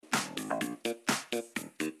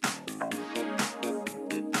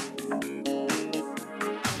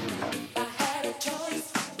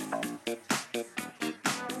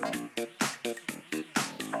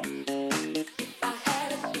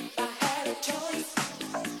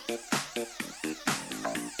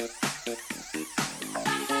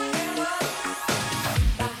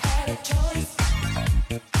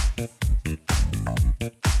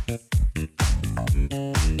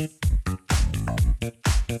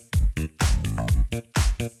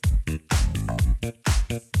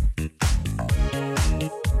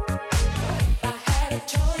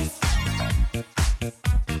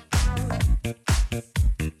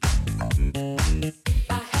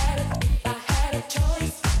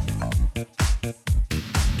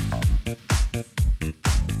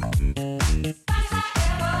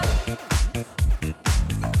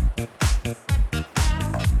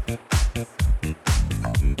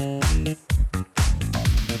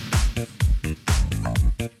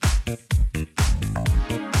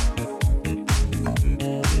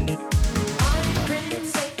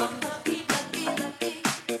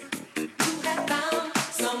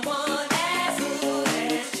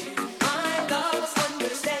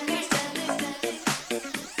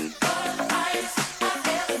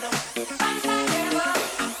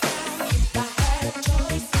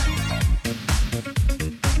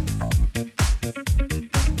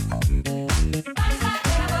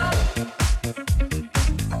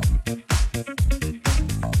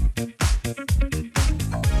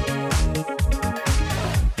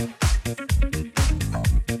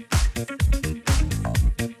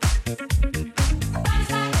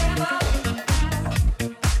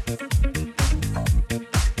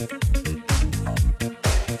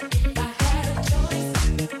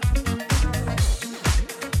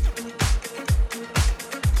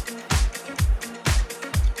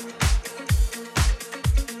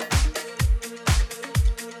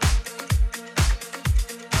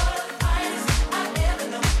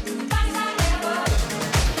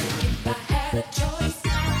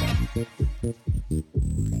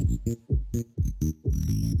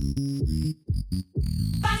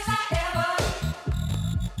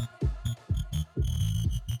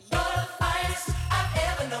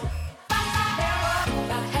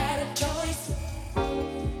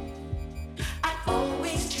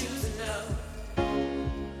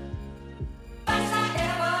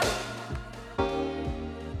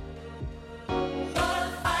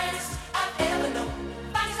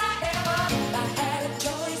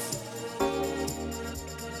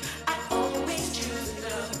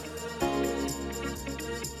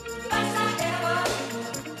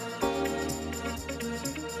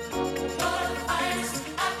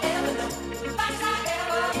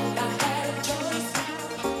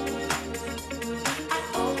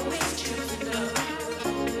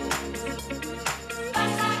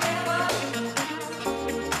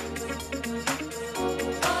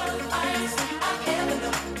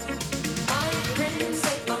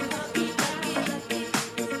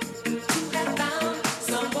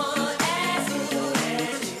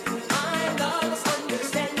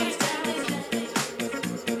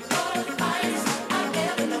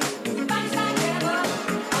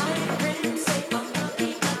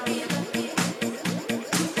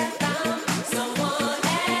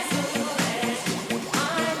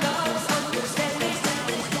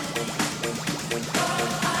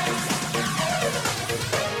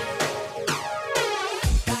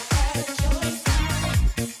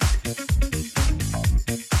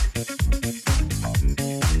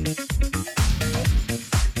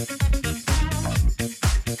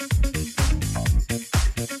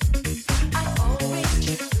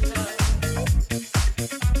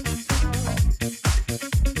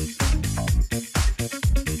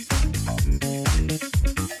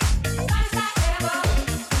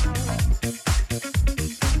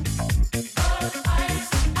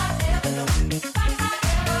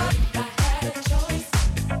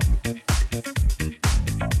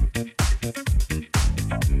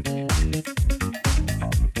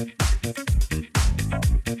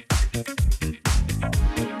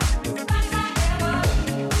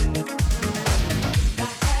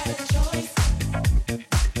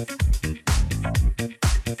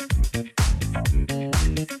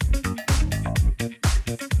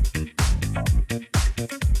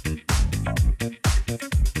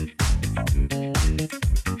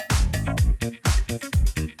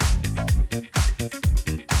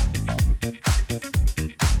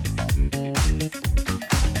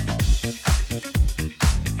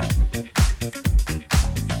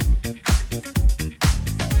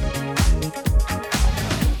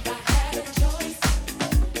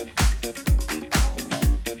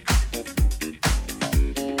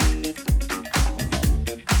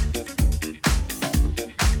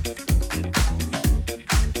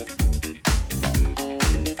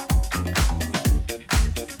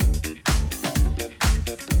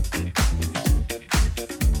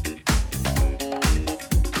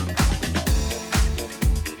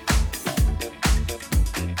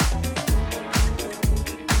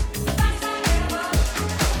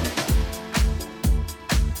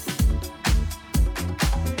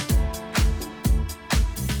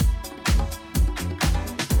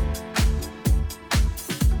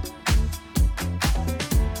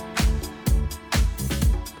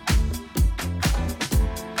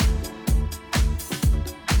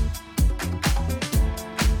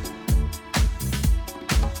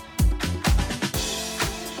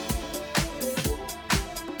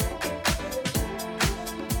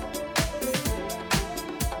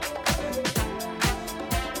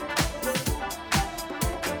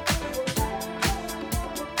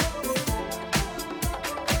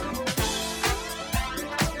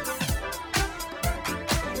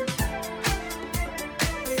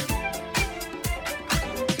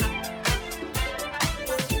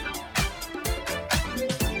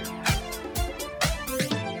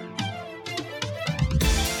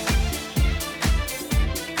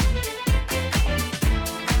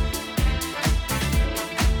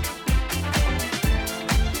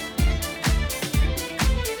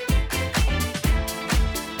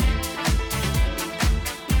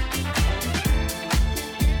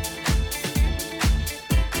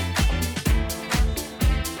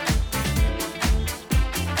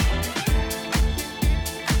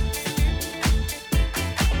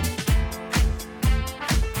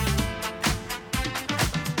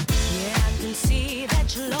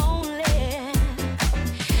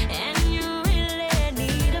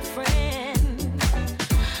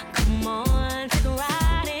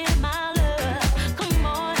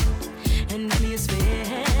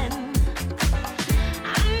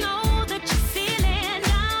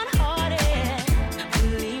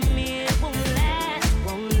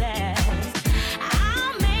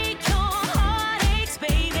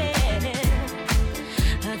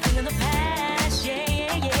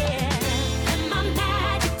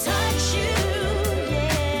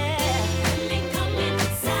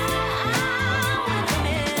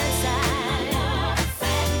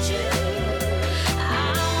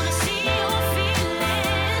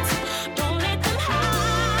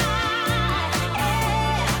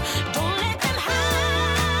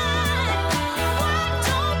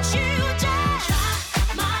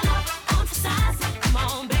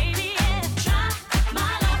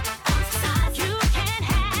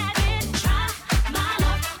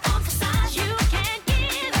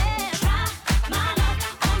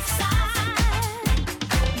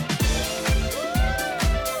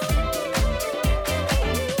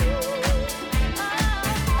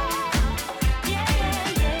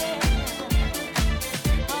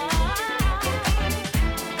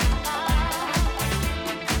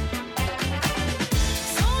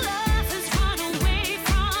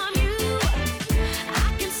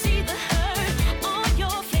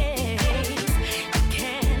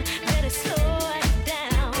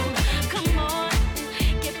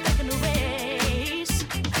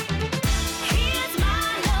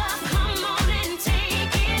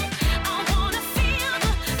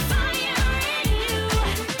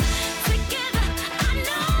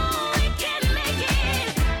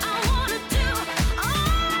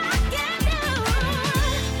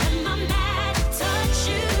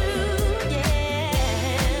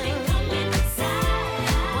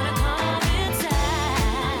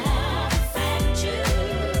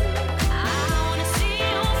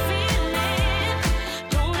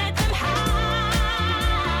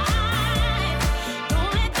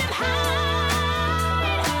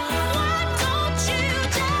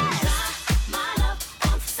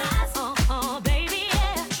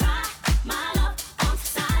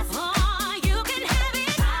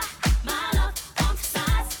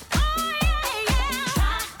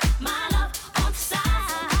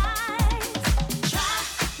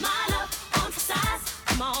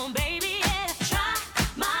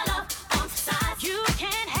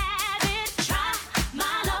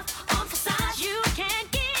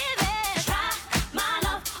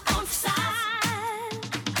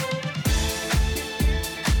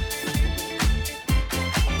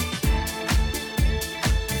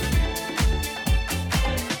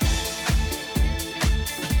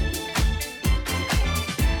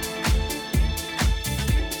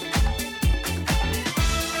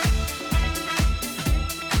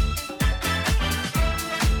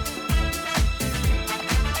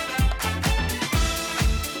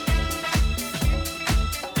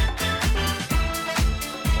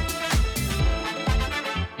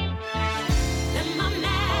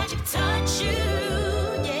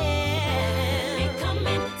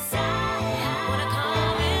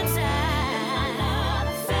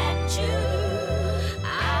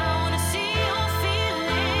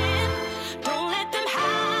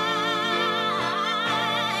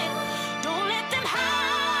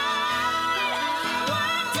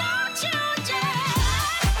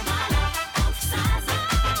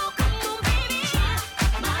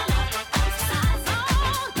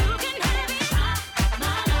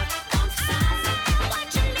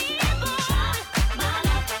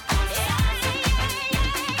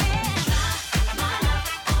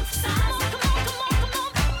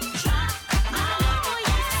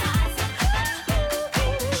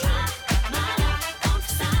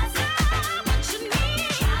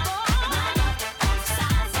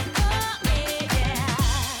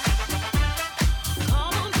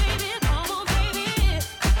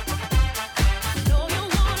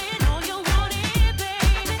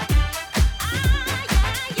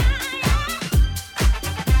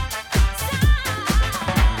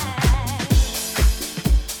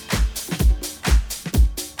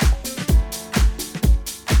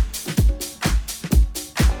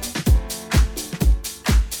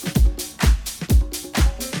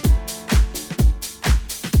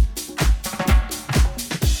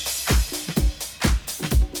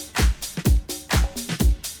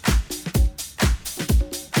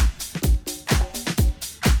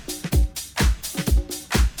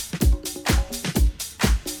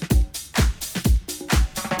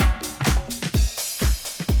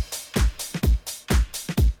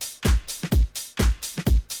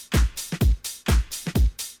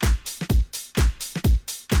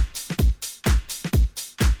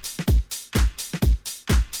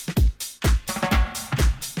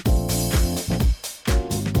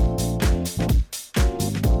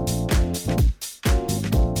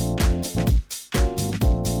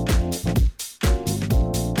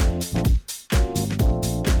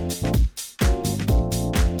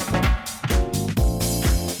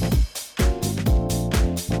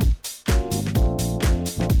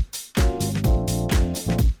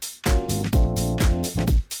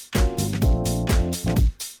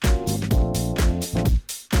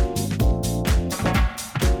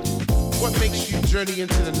what makes you journey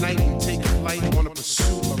into the night and take flight on a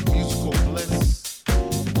pursuit of musical bliss?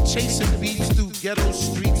 Chasing beats through ghetto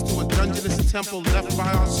streets to a dungeonous temple left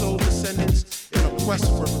by our soul descendants in a quest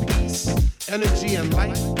for peace, energy, and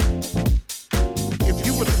light? If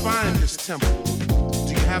you would find this temple,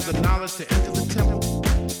 do you have the knowledge to enter the temple?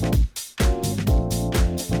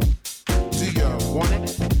 Do you want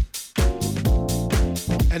it?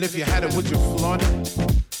 And if you had it, would you flaunt it?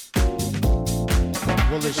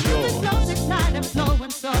 Well, it's yours. It flows at night and flowing,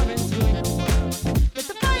 soaring through your world. Let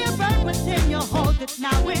the fire burn within you, hold it,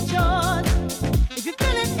 now it's yours. If you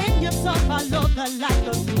feel it in your soul, follow the light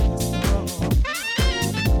of this world.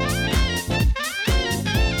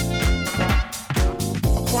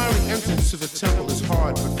 Acquiring entrance to the temple is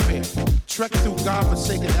hard but fair. Trek through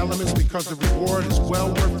God-forsaken elements because the reward is well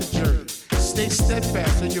worth the journey. Stay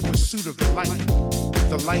steadfast in your pursuit of the light.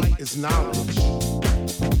 The light is knowledge.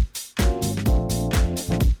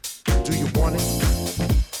 Do you want it?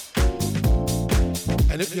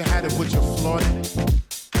 And if you had it, would you flaunt it?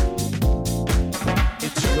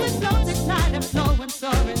 It's yours. It flows at night and flowing,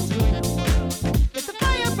 soaring through your world. Let the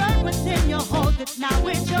fire burn within you, hold it, now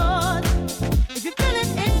it's yours. If you feel it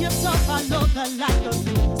in your soul, follow the light of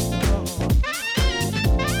this world.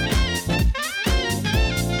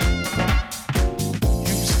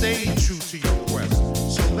 You've stayed true to your quest,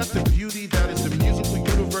 so let the beauty that is the musical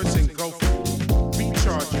universe engulf you.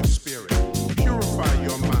 Recharge your spirit, purify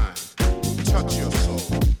your mind, touch your soul,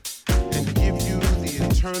 and give you the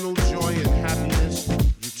eternal joy and happiness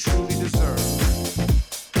you truly deserve.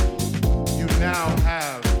 You now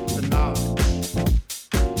have the knowledge.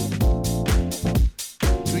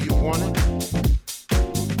 Do you want it?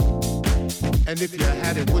 And if you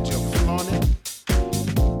had it, would you flaunt it?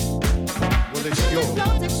 Well, it's yours. It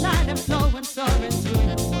flows at night and flowing, soaring through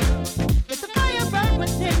your world. Let the fire burn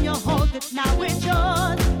within you, hold it, now it's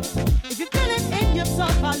yours. If you feel it in your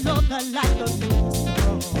soul, follow the light of this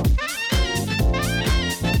world.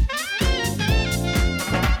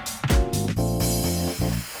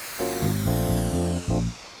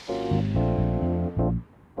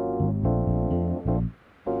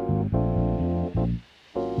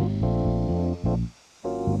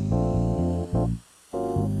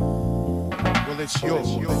 Well, it's yours.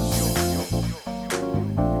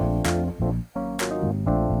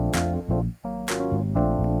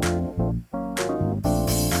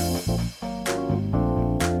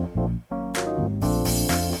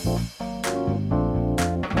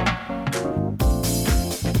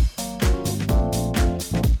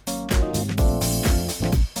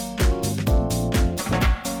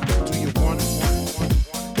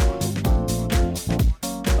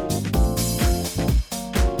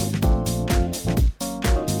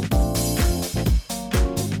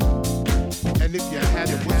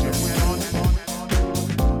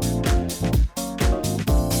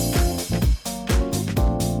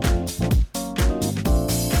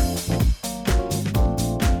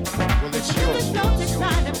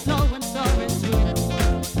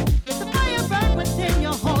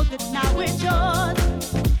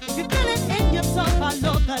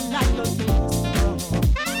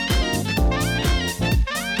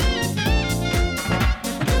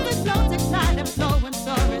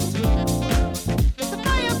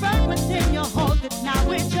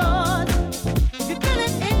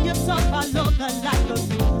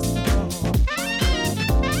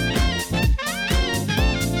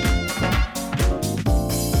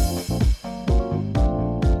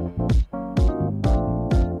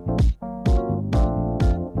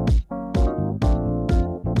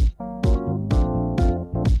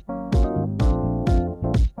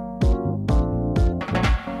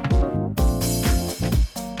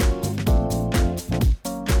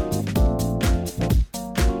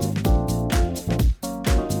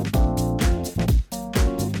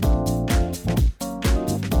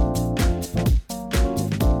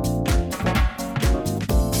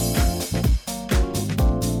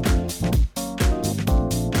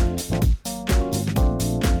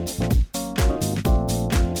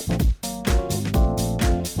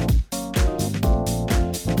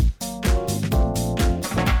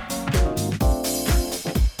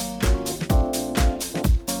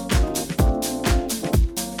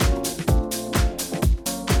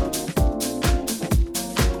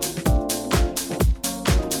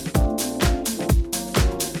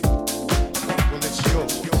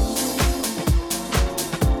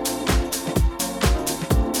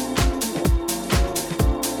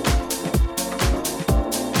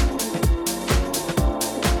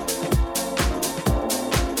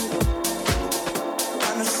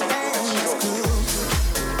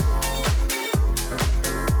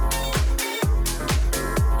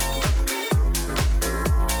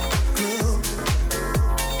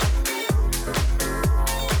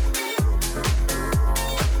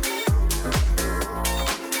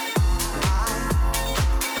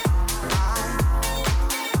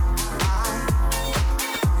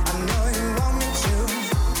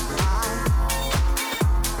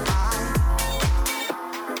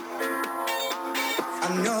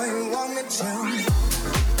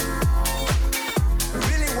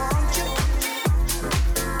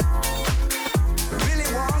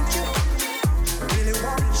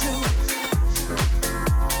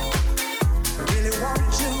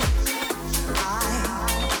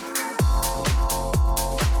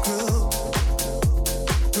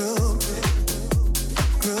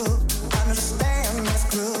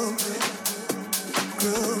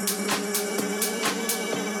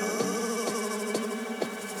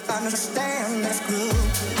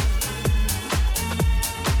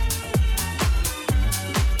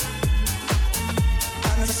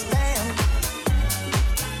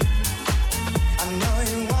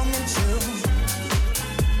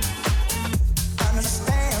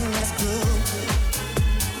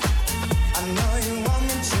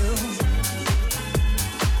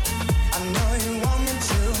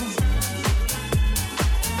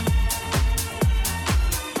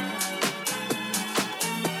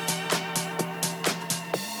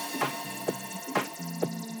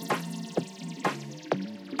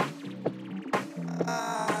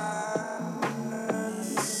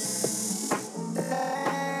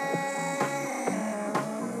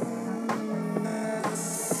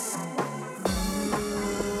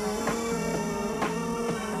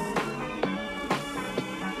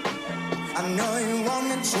 know you want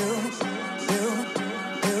me to,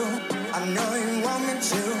 I know you want me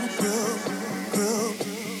to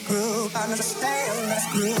groove, understand, let's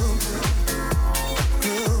groove.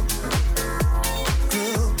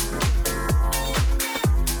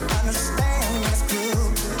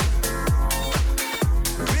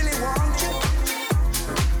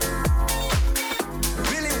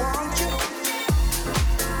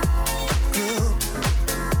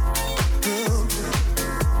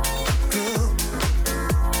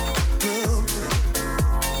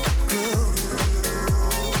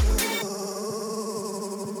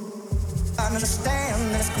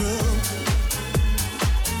 Understand, let's groove.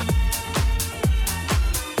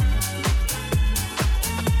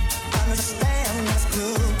 Understand, let's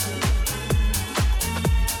groove.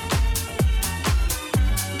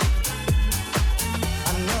 I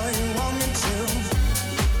know you want me to.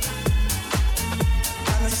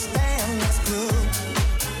 Understand, let's groove.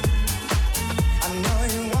 I know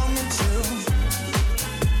you want me to.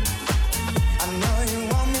 I know you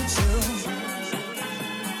want me to.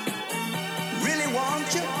 Really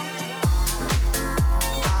want you.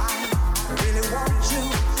 I really want you.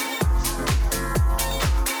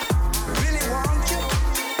 Really want you.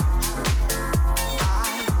 I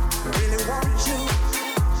really want you.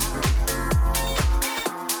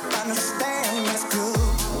 Understand, let's groove.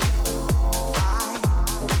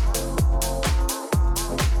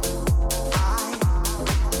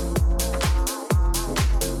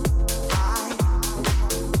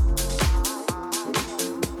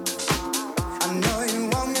 I know you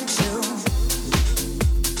want me to.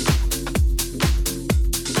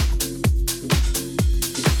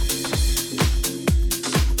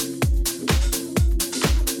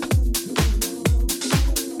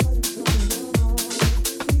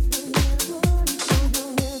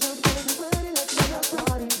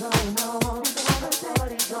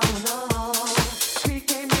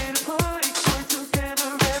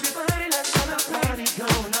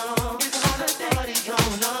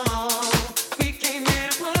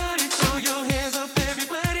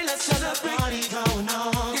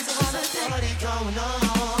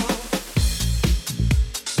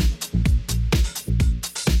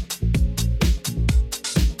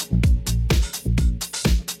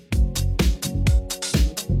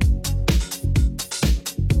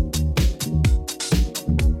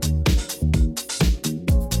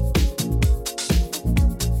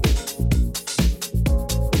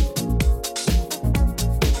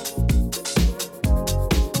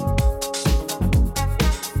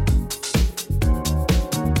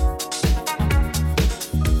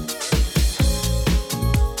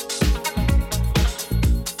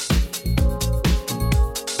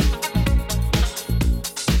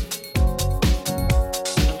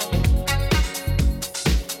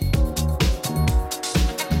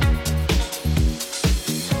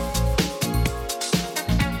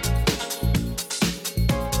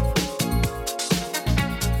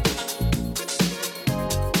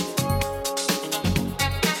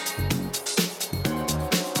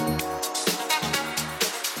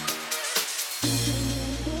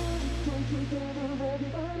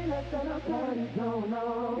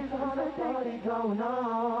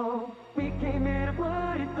 We came here to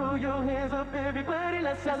party, throw your hands up, everybody,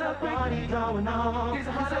 let's celebrate. Party going on, there's a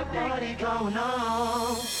party going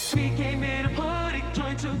on. We came here to party,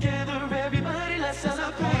 join together, everybody, let's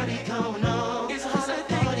celebrate. Party going on, there's a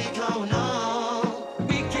party going on.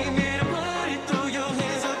 We came here to party, throw your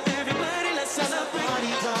hands up, everybody, let's celebrate.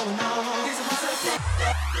 Party going on, there's a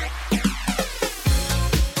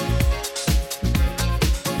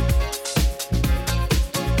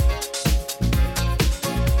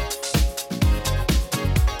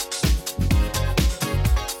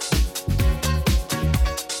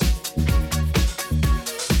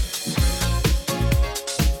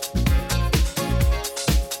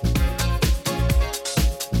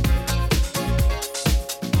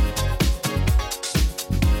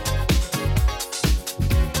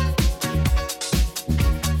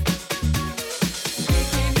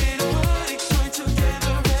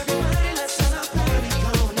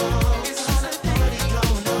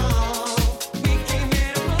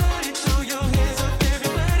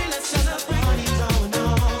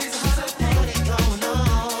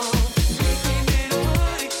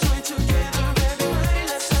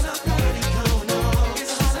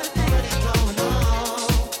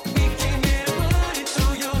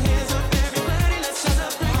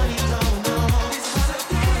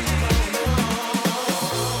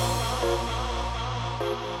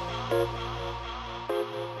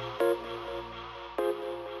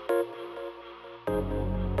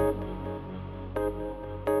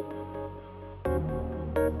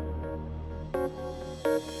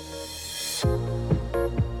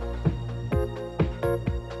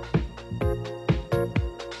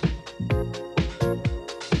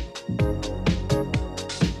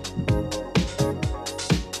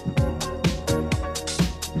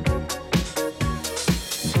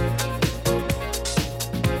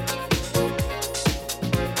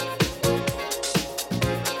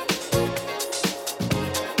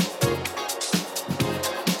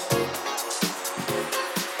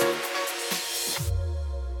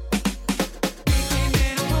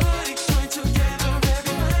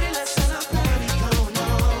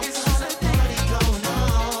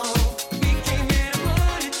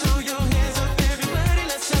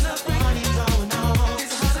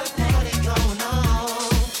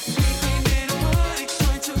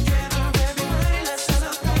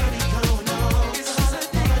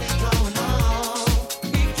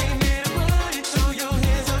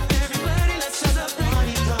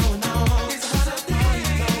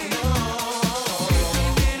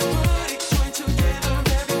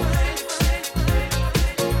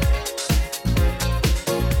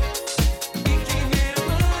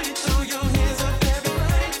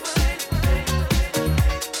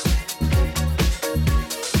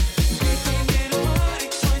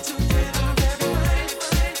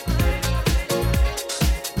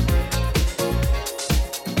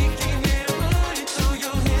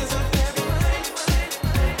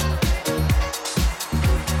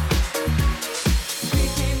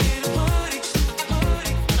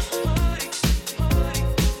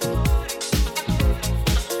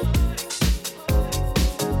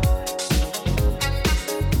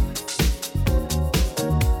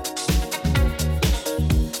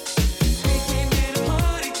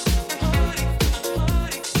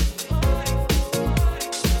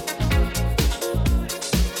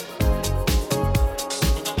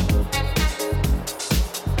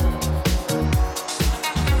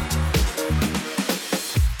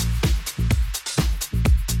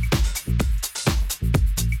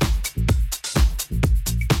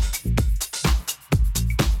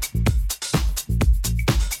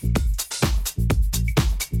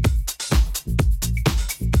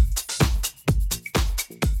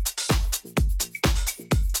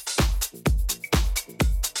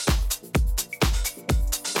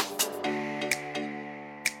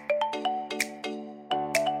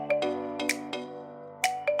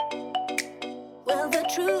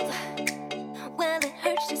truth, well, it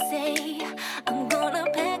hurts to say. I'm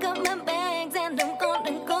gonna pack up my bags and I'm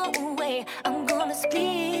gonna go away. I'm gonna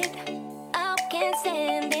split, I can't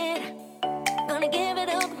stand it. Gonna give it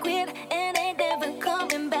up and quit and ain't never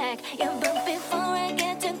coming back. Yeah, but before I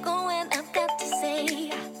get to going, I've got to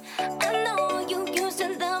say, I know you used to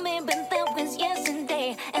love me, but that was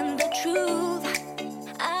yesterday. And the truth,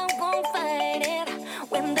 I won't fight it.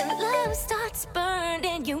 When the love starts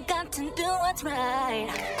burning, you got to do what's right.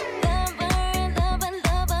 Lover, lover,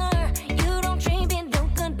 lover, you don't treat me no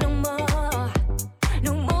good no more.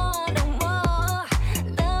 No more, no more.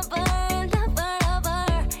 Lover, lover, lover,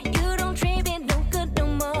 you don't treat me no good no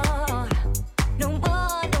more. No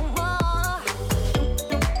more, no more.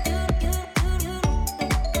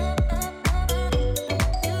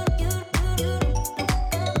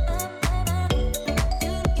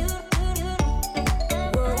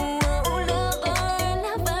 Whoa, lover,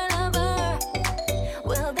 lover, lover.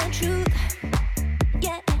 Well, the truth,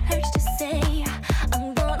 yeah, it hurts to say.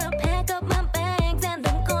 I'm gonna pack up my bags and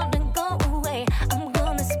I'm gonna go away. I'm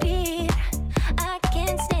gonna speed, I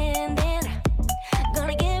can't stand it.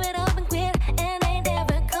 Gonna give it up and quit and ain't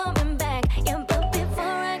ever coming back. Yeah, but before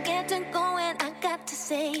I get to going, I got to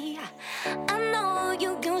say, I know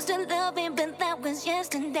you used to love me, but that was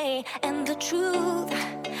yesterday. And the truth,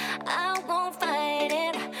 I won't fight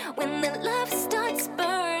it. When the love starts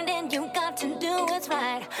burning, you got to do what's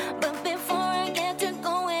right. But before I get to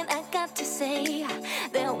going, I got to say,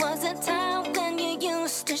 there was a time when you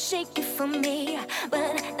used to shake it for me,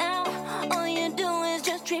 but now all you do is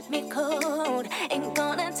just treat me cold. Ain't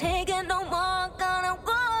gonna take it no more, gonna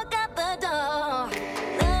walk out the door.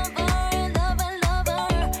 Lover, lover, lover,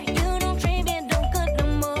 you don't treat me no good no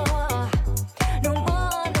more. No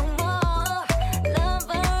more, no more.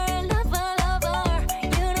 Lover, lover, lover,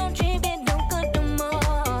 you don't treat me no good no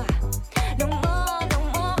more. No more, no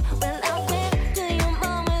more. Well, I went to your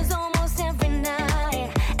mama's almost every night,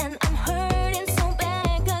 and I'm hurting so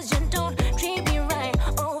bad 'cause you don't treat me right.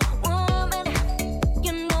 Oh, woman,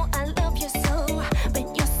 you know I love you so, but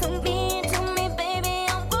you're so mean to me, baby.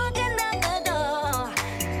 I'm walking out the door.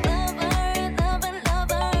 Lover, lover,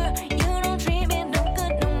 lover, you don't treat me no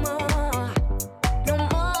good no more. No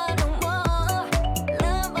more, no more.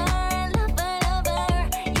 Lover, lover, lover,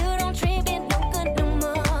 you don't treat me no good no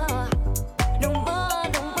more. No more,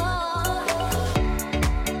 no more.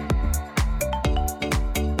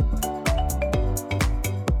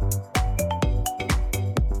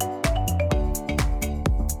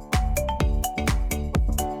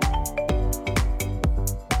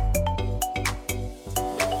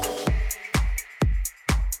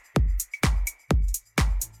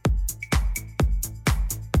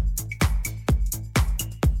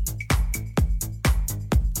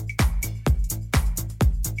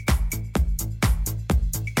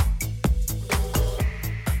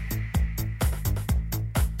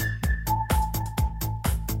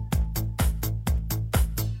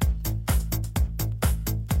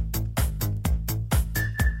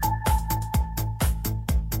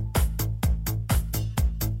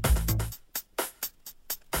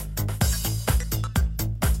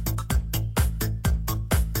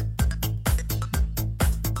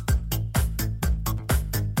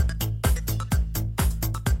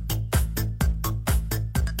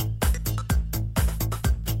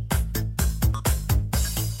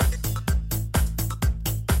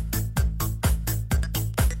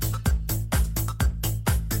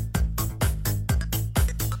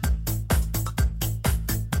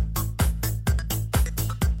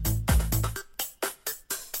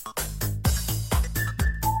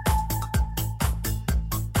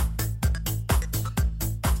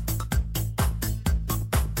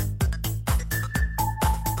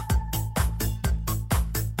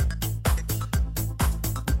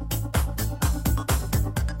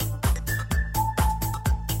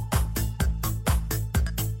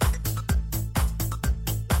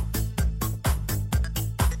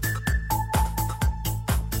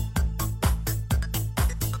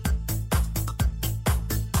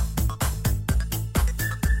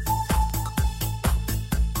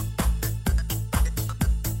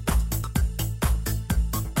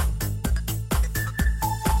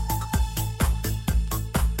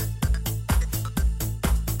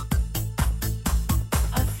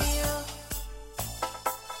 I feel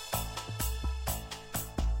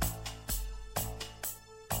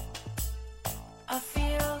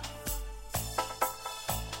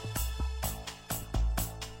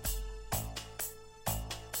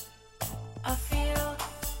I feel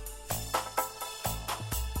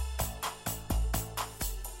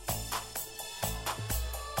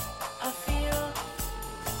I feel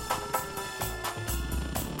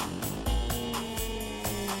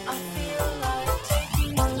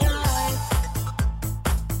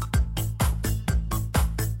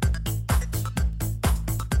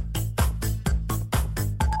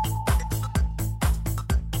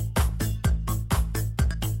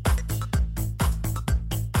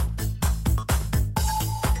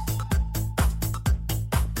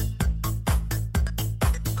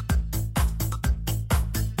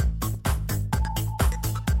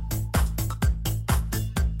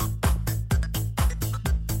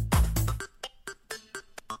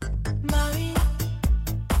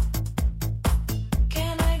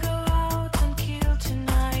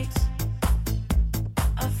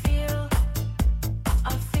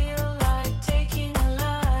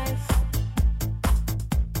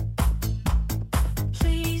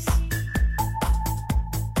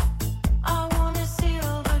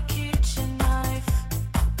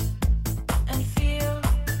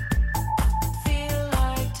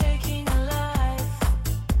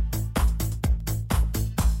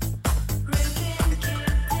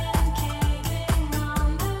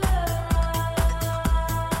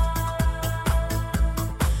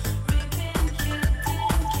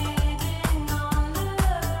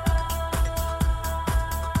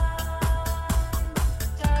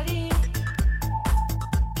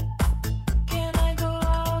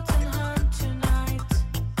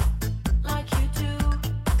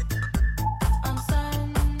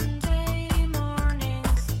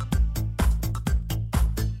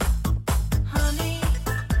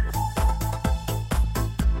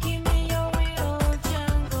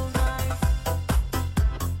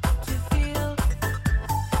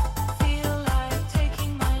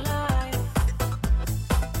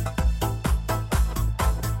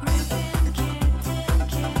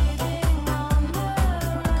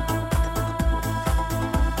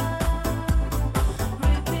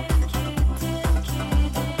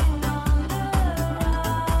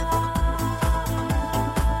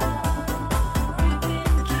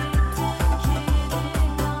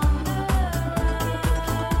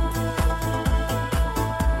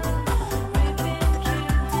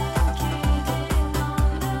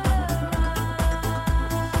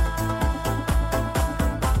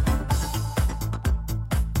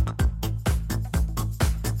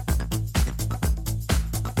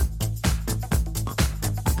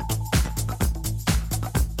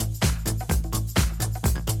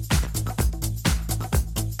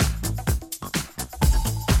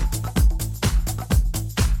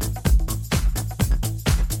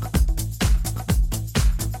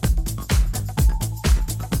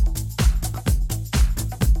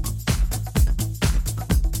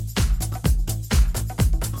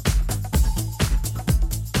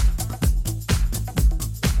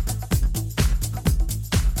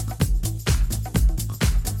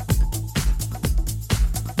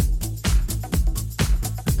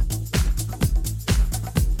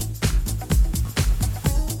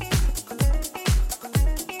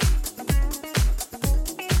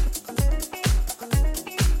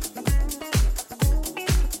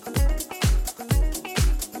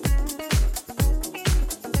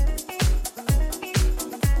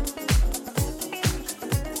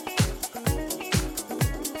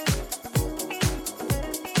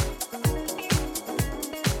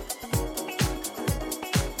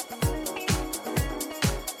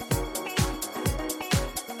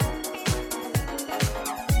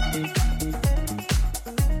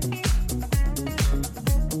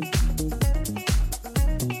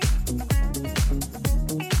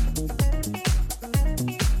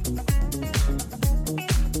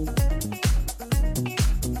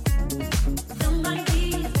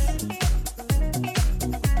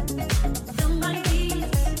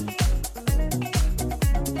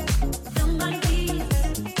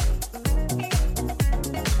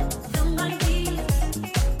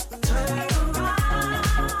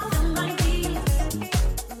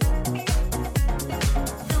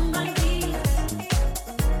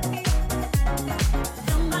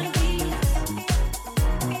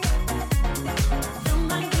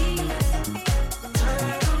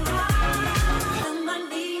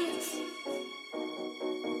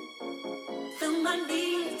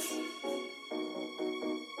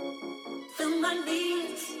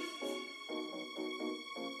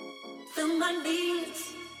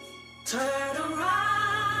Turn around.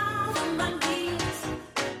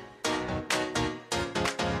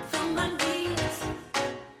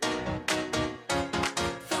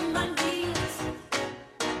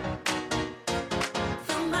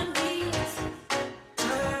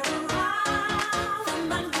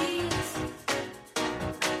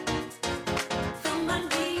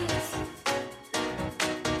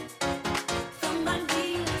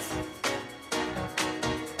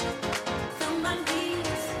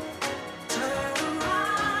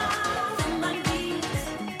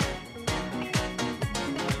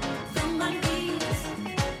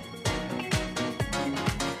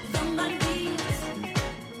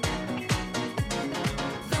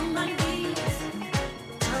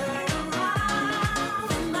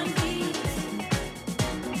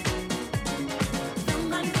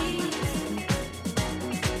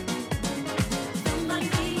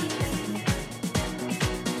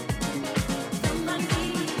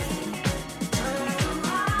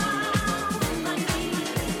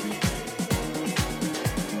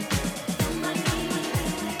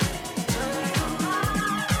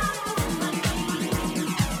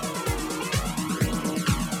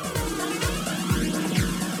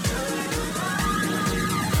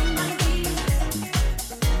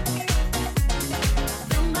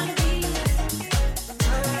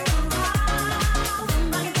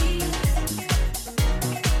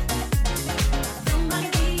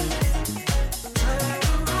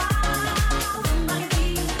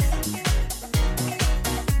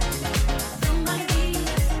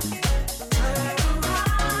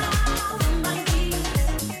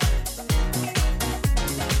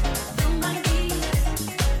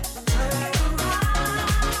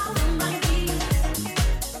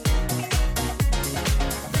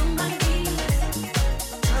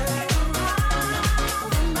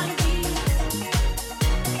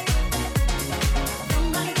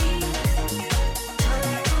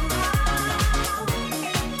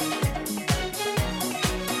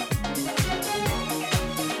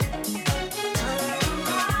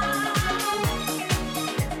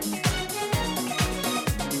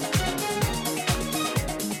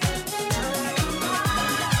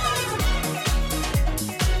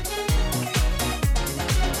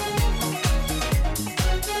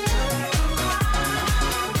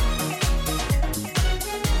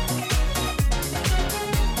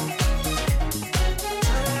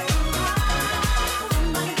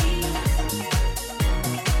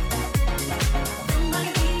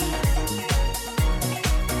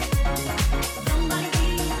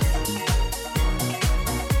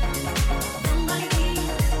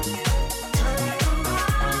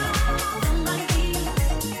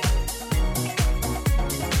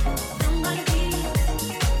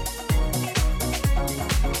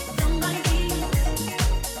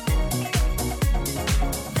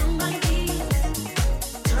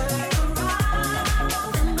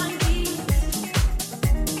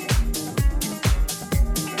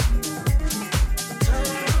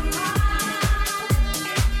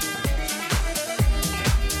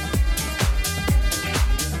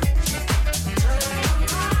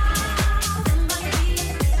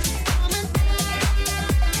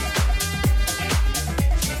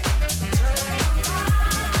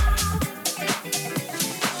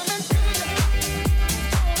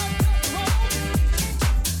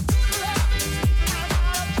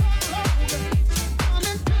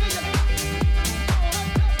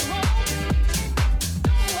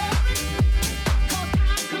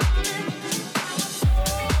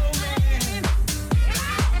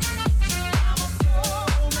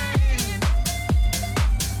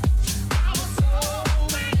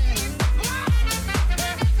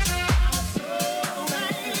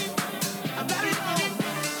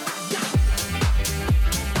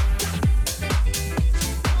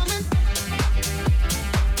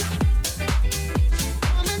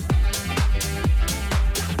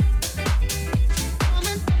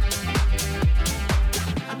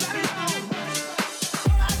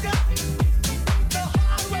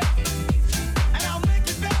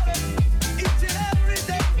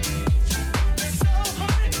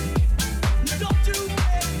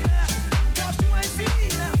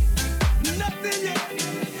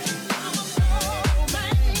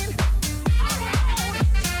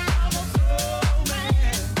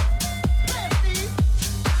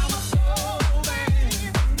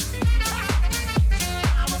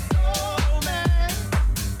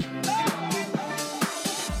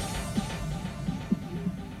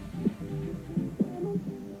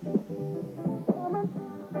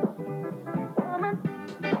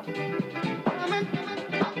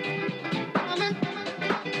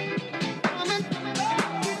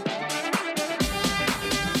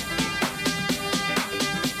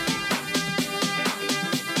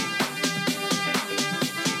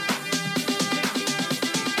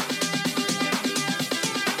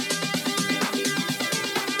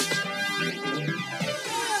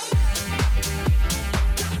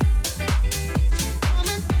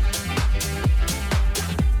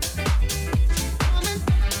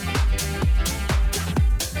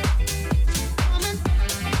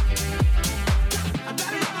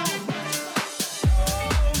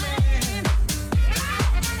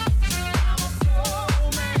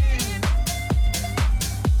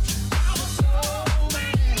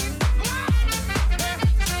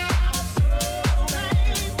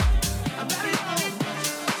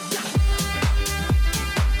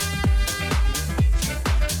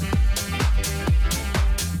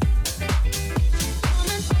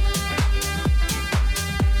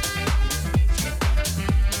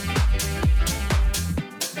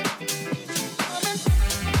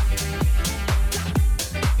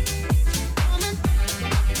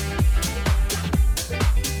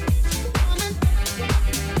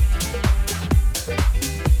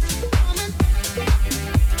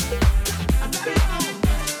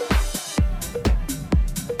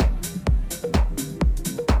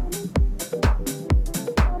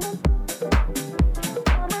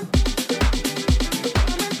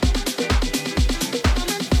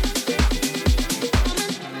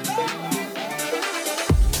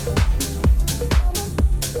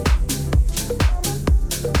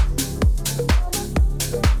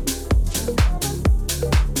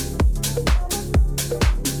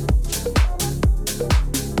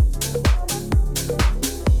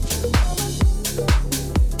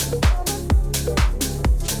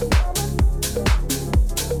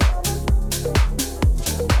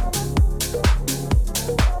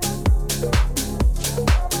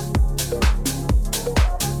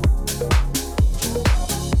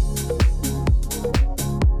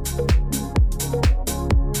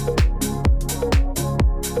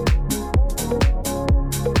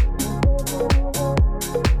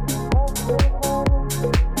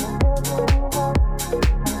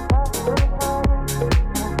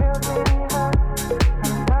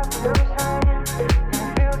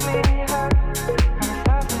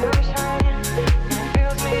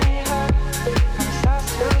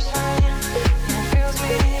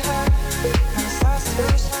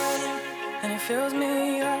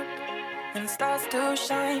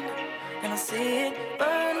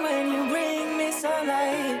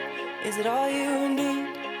 Is it all you need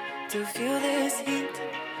to feel this heat?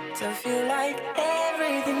 To feel like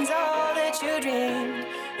everything's all that you dreamed?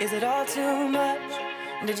 Is it all too much?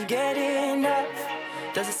 Did you get enough?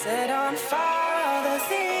 Does it set on fire all the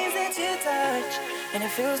things that you touch? And it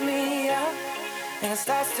fills me up, and it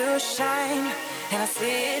starts to shine, and I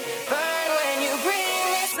see it burn when you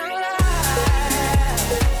bring me some light.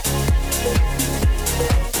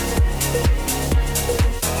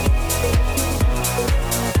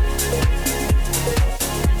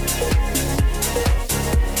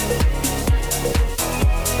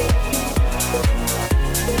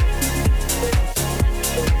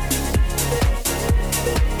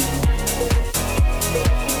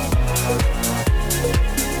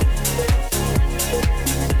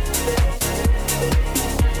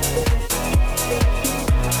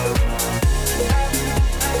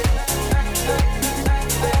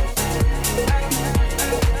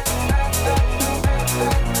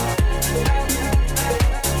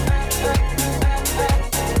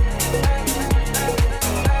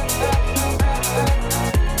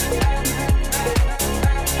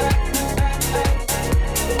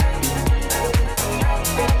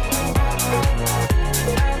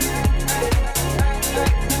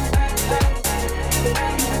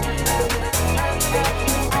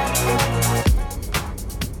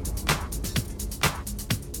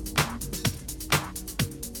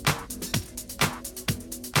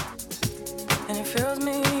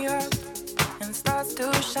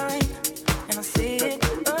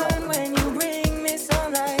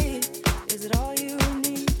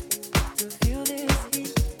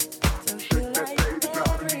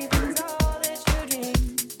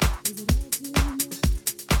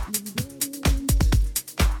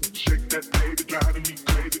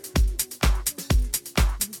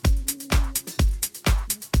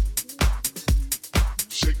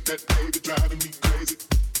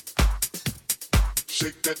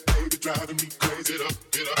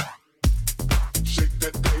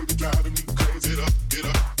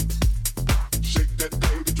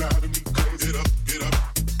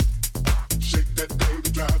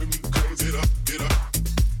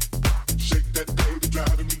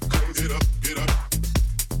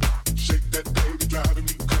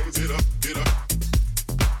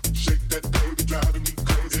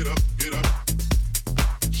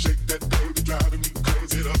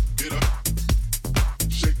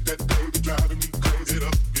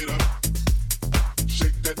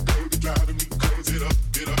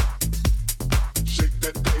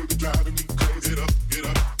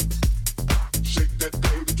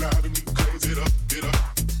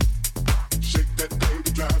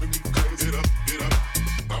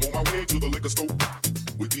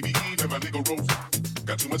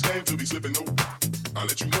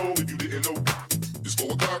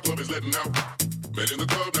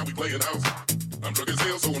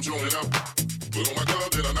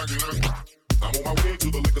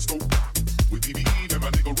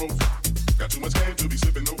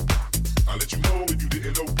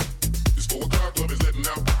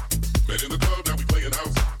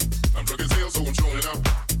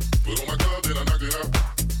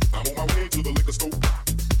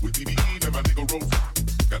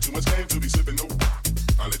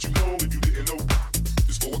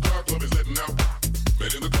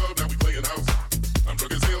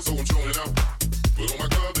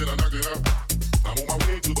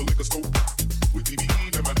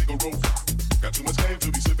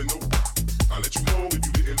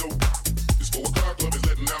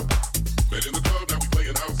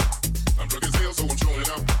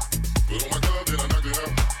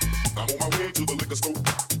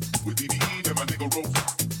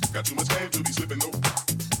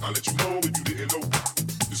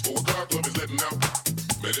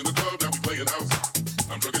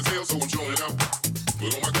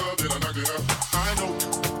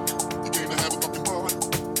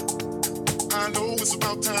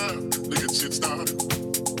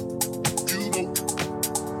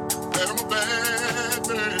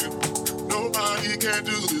 Nobody can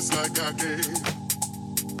do this like I can.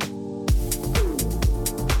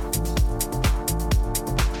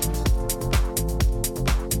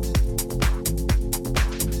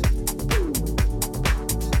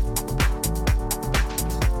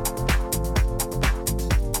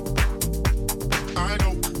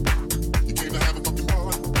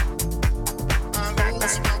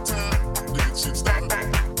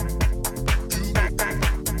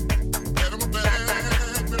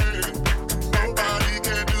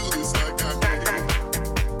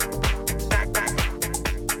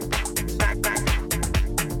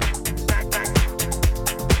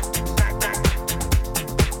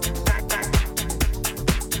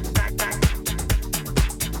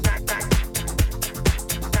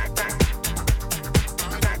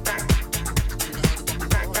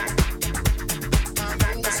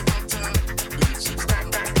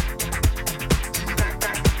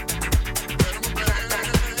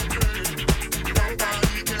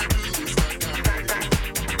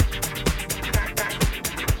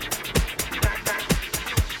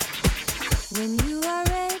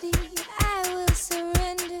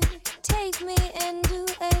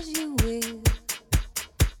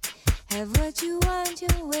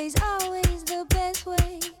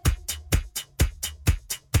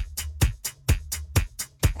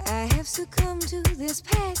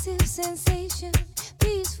 this passive sensation,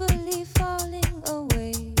 peacefully falling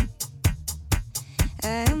away.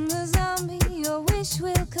 I am the zombie, your wish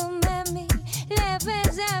will command me. Laugh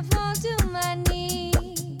as I fall to my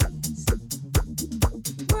knees.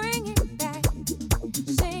 Bring it back,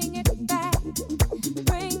 sing it back.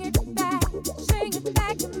 Bring it back, sing it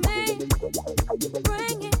back to me.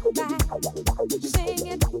 Bring it back, sing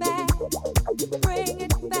it back. Bring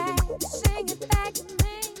it back, sing it back to me.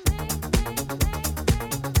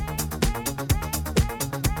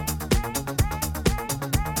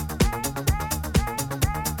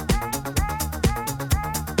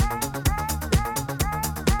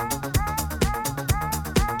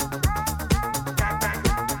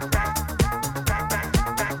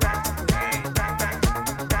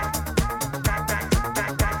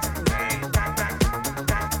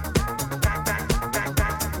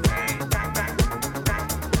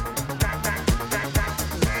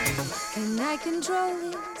 Control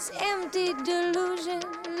this empty delusion,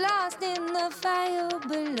 lost in the fire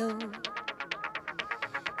below.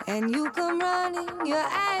 And you come running, your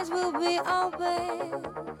eyes will be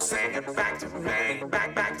open. Sing it back to me,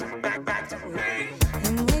 back to me.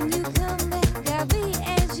 And when you come back, I'll be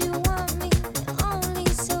as you want me, only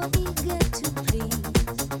so eager to please.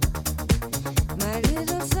 My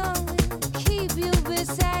little song will keep you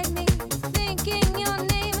beside me, thinking your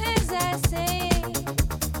name as I sing.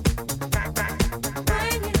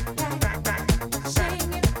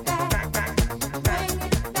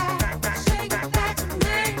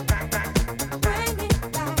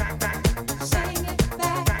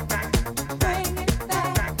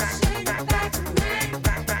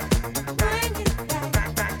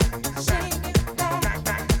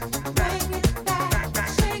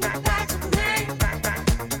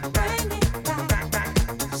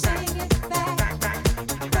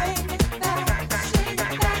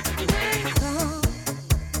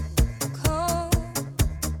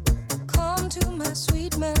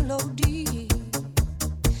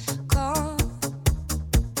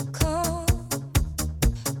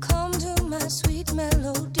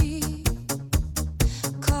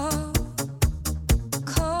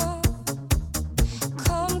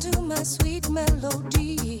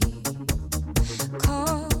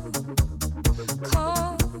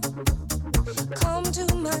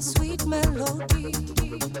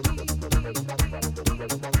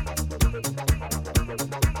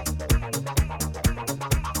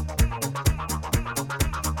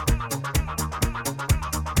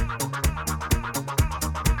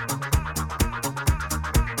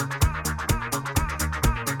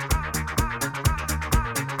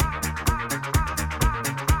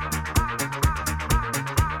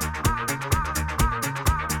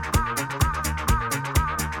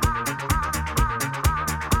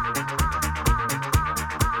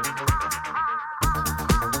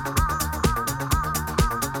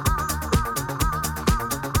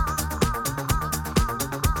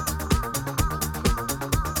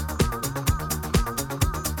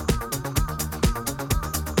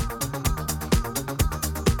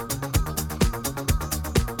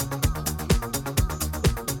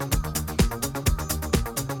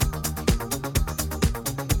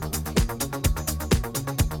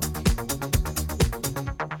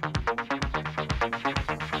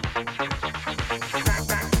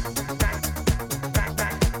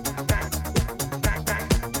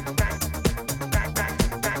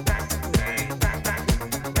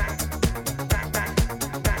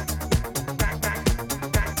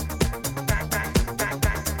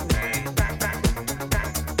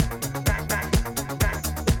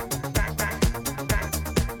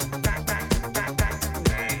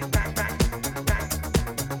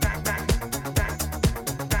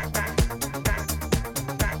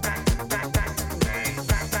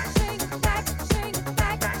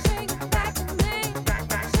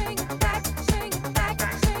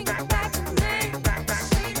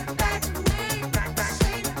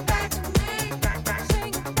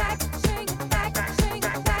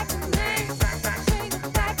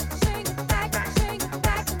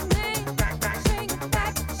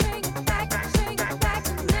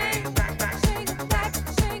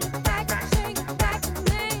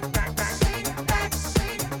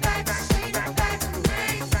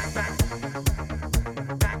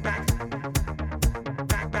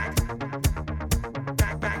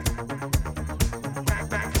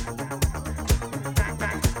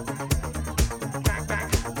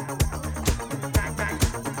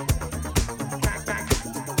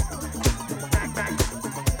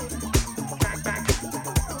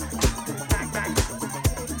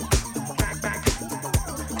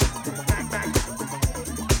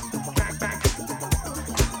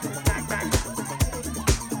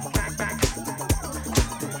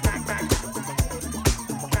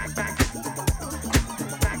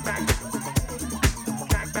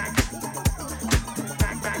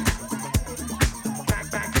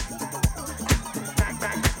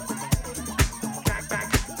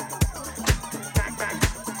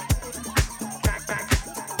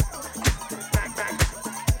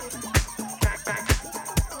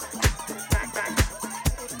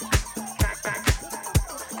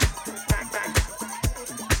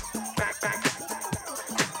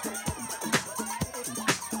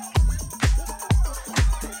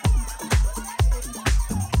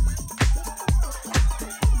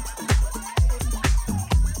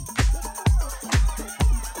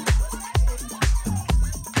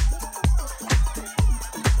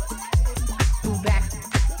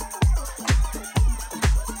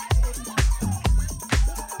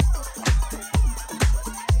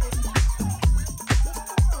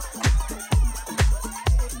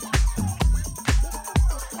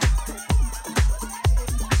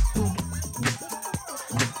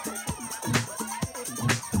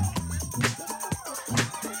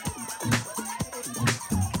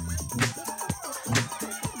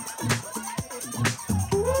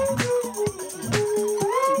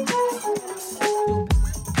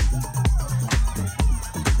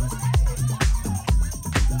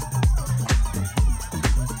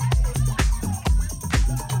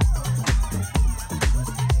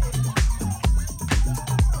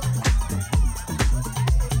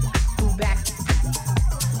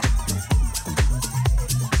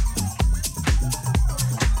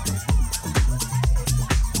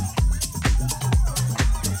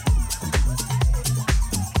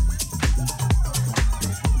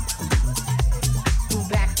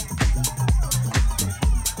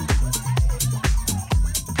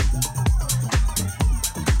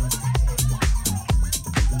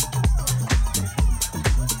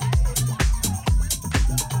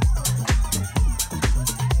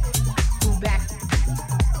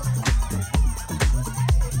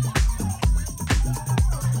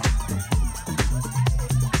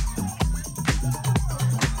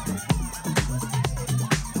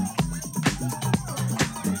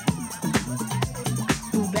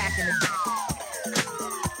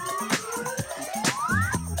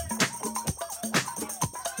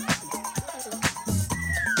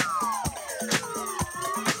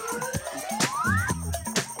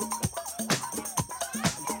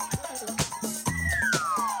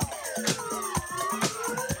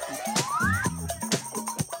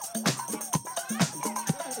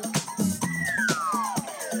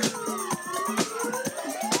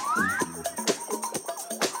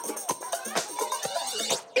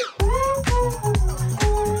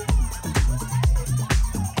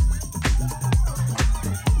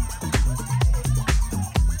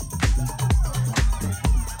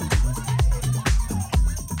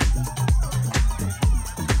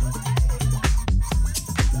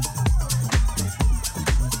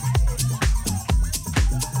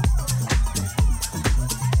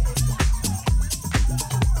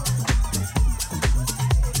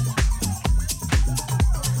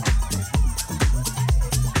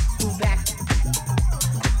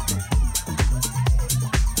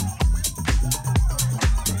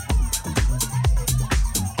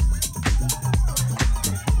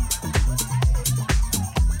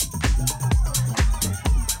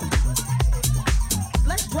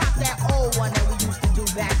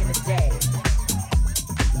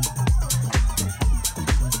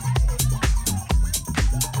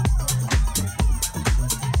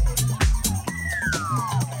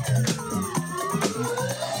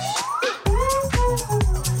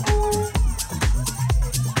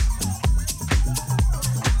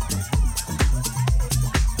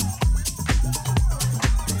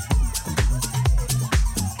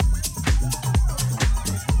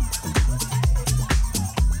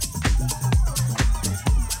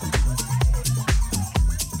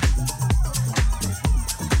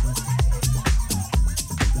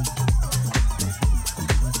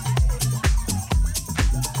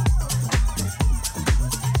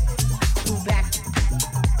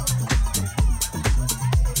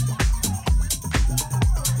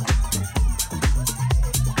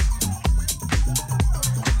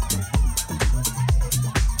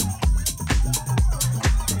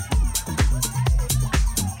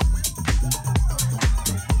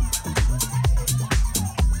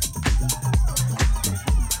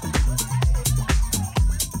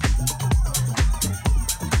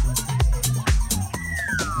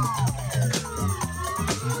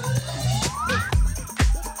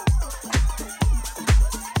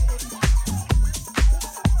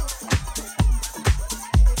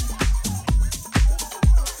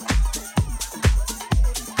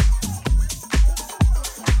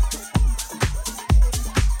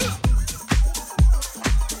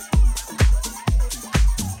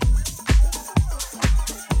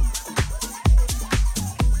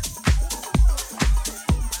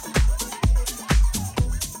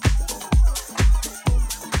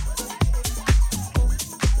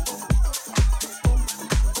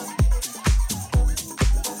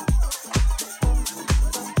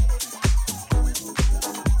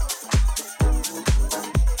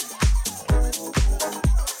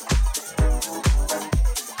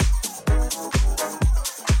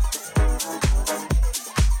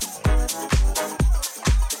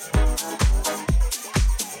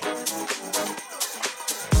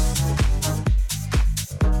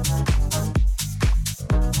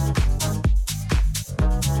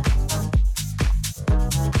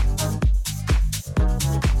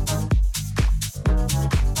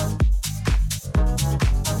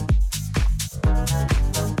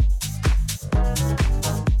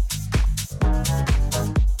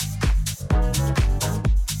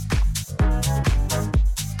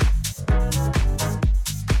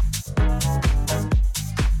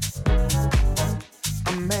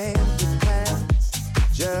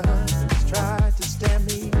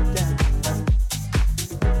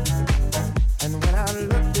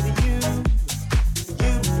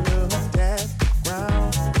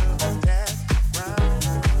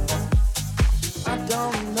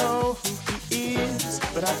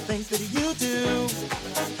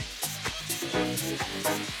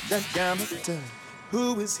 that Yamata.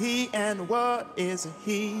 Who is he and what is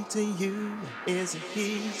he to you? Is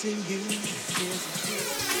he to you? Is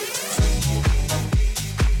he?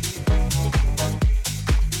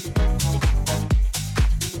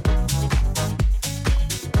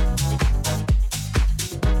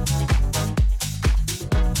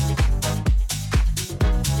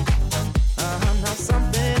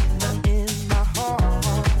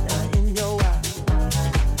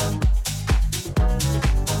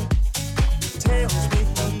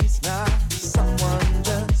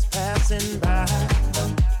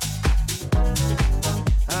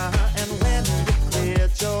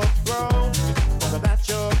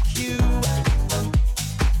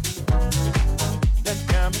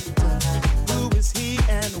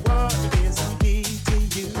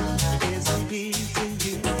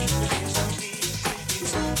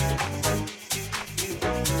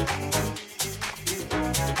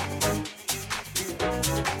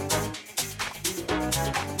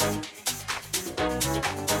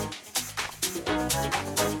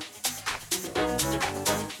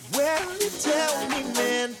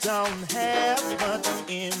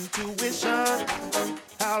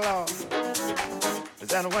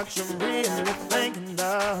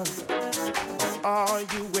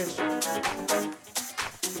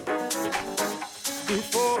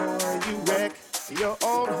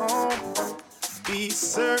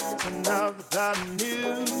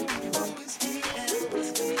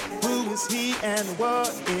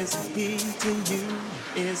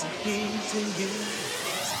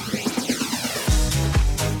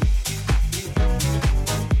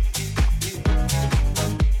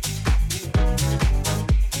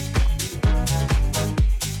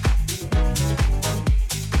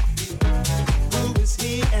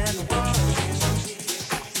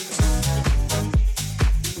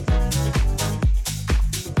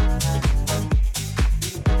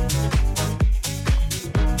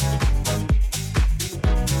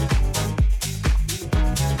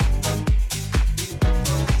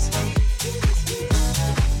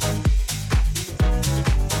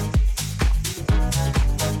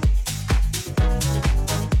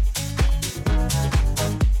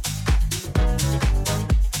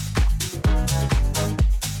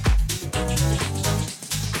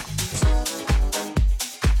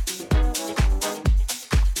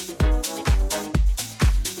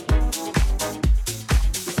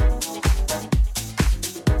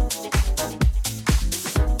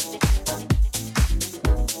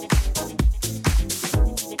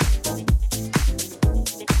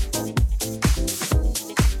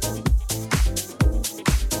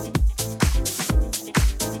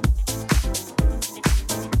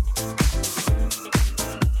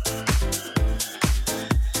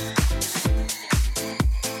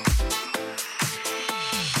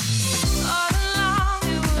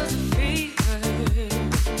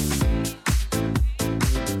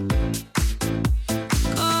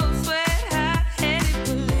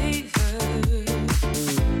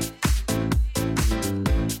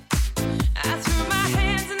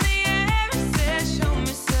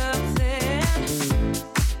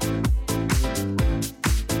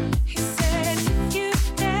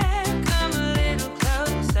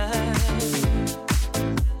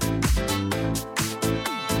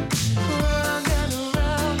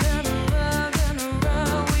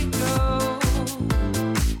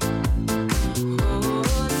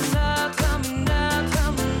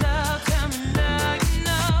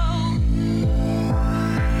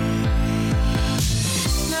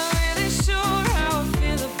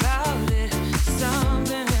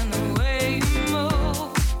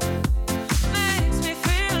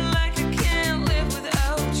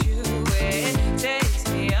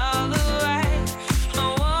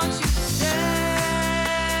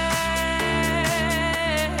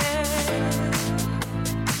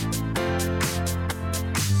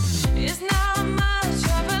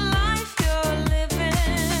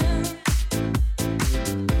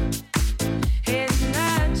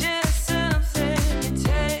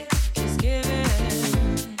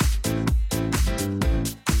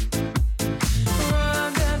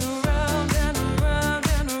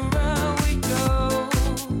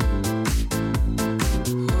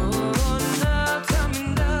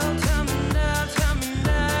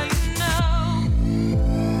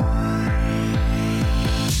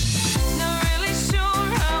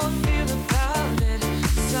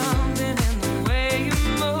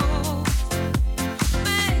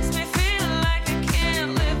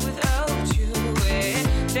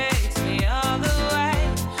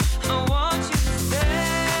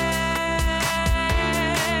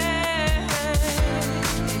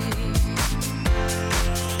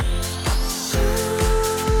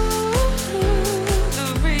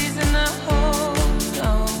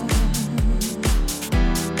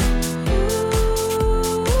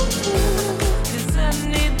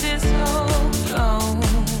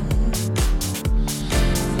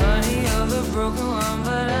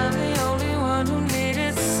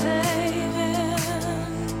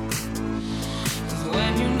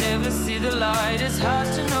 light. It's hard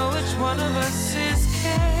to know which one of us is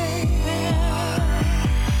capable.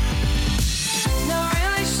 Not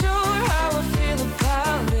really sure how I feel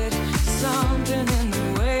about it. Something in the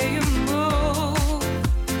way you move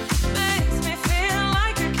makes me feel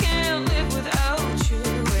like I can't live without you.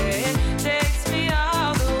 It takes me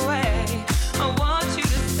all the way. I want you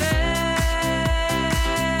to stay.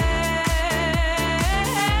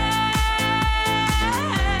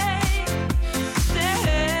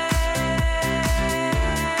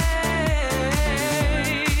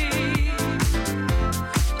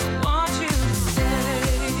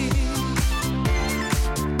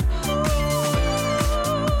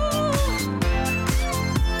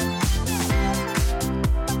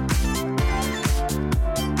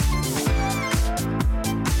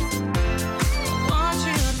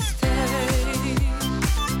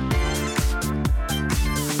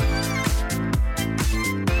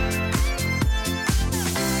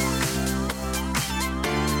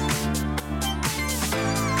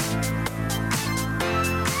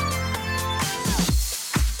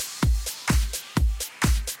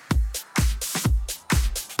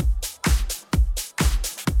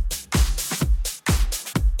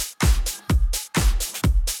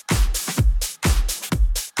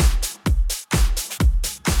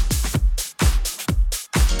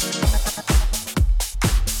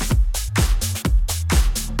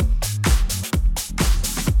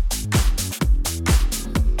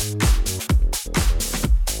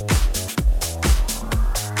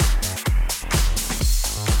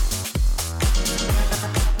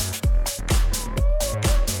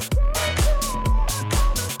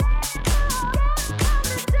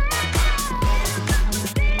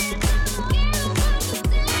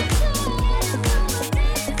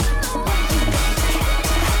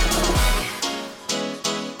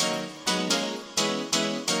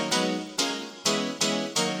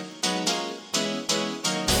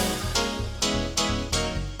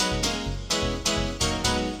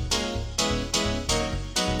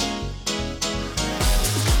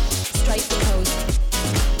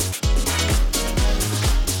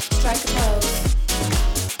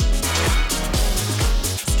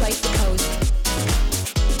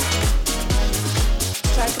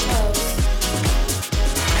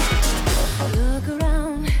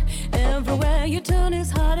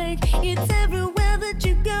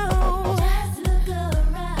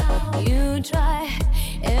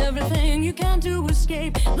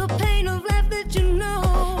 No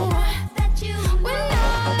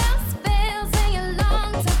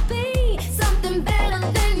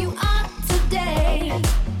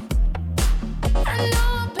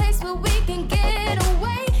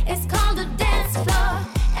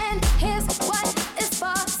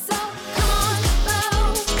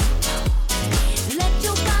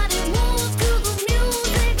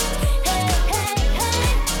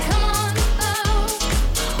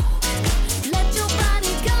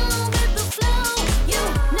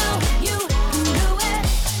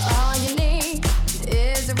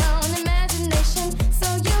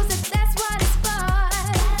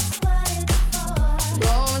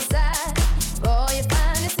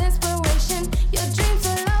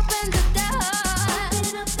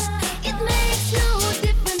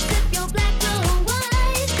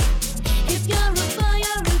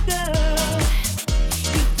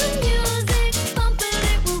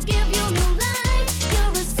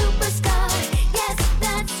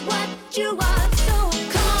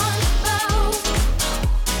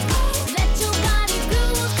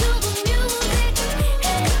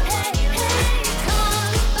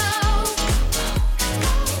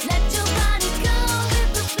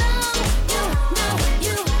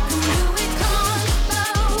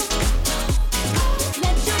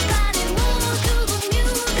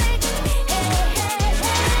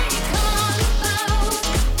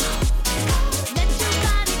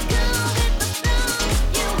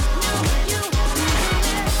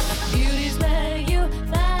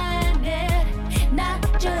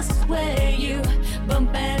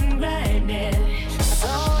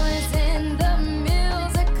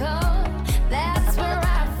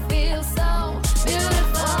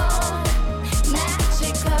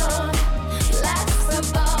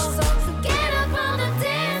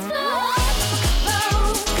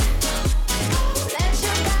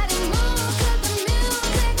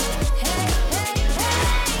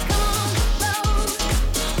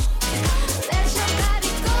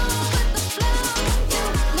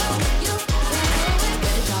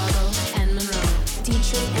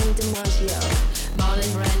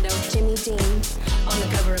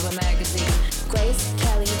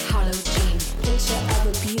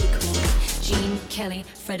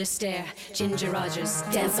Fred Astaire, Ginger Rogers,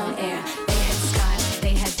 dance on air. They had style,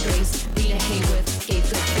 they had grace. Rita Hayworth gave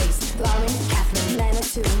good face. Lauren, Catherine, Lana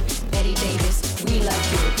too. Betty Davis, we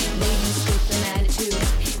love you. Ladies with an attitude,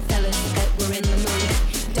 fellas that were in the mood.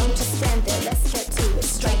 Don't just stand there, let's get to it.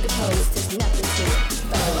 Strike a pose, there's nothing to it.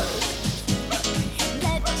 Oh.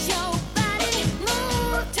 Let your body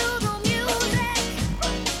move to the music.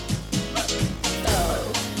 Oh.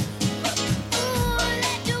 Ooh,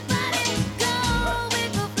 let your body go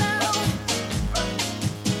with the flow.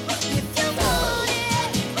 If you want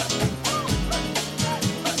it,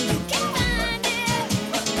 you can find it.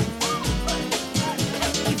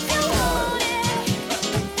 If you want it,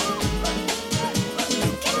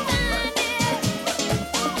 you can find it.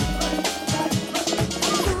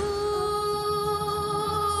 Ooh,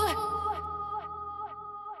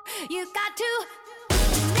 you got to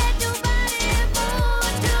let your body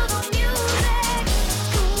move to the music.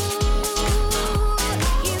 Ooh,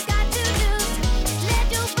 you got to just let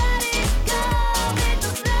your body go with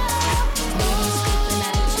the flow. Ladies with an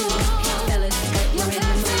attitude, fellas that were in the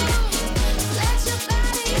mood. Let your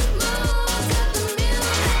body move to the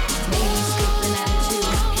music. Ladies with an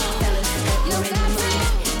attitude, fellas that You were in got the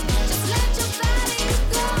mood. to just let your body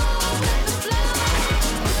go with the flow.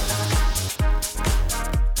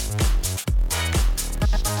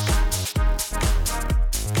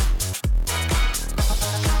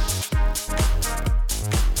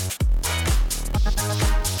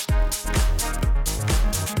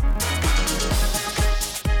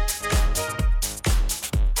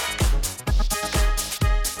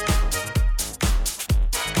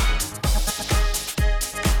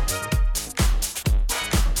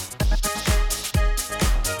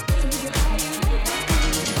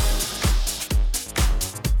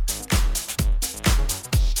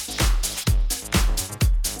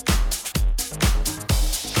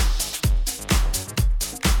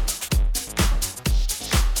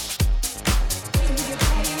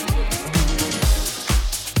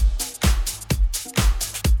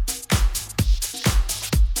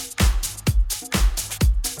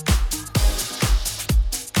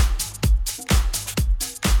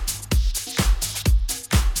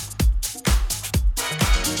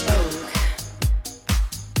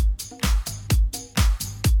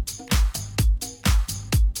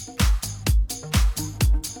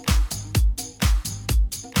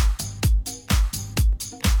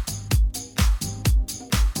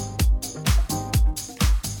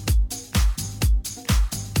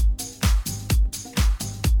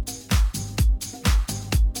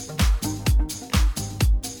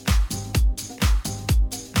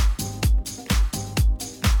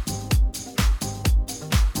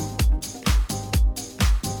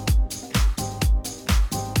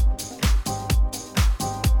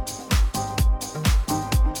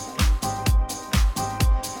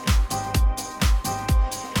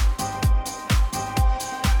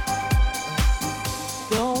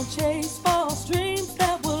 Don't chase false dreams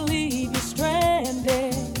that will leave you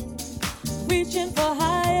stranded, reaching for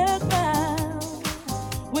higher ground.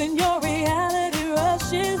 When your reality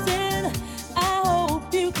rushes in, I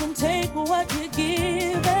hope you can take what you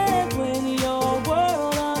give. And when your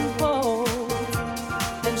world unfolds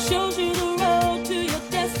and shows you the road to your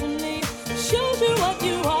destiny, shows you what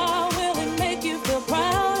you are, will it make you feel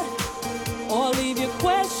proud or leave you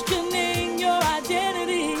questioning your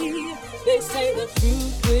identity? They say the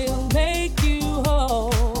truth will make you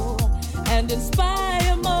whole and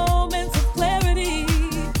inspire moments of clarity.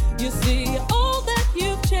 You see, all that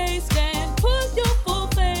you've chased and put your full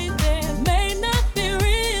faith in may not be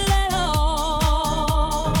real at all.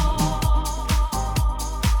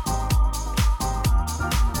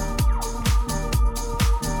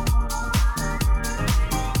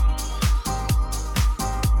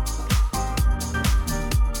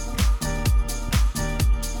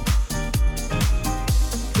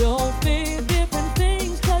 Don't fear different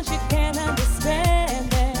things 'cause you can't understand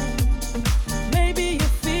them. Maybe you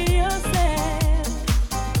feel sad.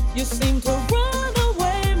 You seem to run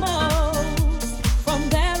away most from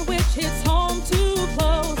that which hits home too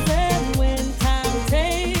close. And when time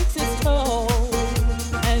takes its toll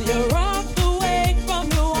and you're rocked awake from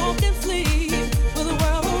your walking sleep, will the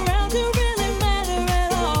world around you really matter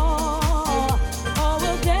at all? Or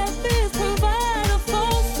will death is provide a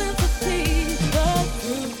false sense of peace? The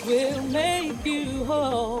truth will make you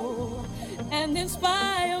whole and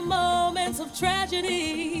inspire moments of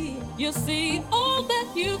tragedy. You see, all that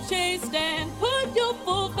you've chased and put your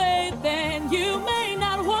full faith in, you may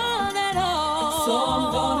not want at all. So I'm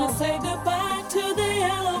gonna say goodbye to the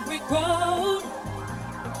yellow brick road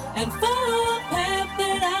and follow a path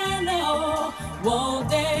that I know won't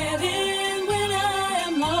dead end when I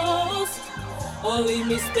am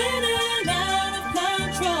leave me spinning out of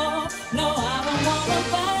control. No, I don't wanna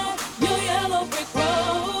fight your yellow brick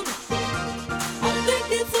road. I think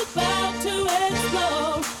it's about to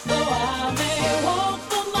explode. Though I may walk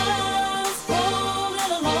for miles, cold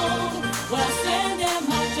and alone. When I stand at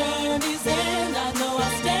my journey's end, I know I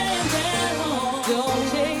stand at home. Don't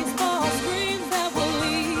chase false dreams that will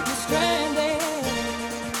leave you stranded,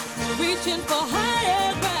 reaching for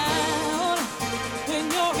higher ground. When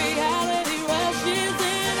your reality rushes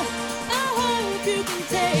in, I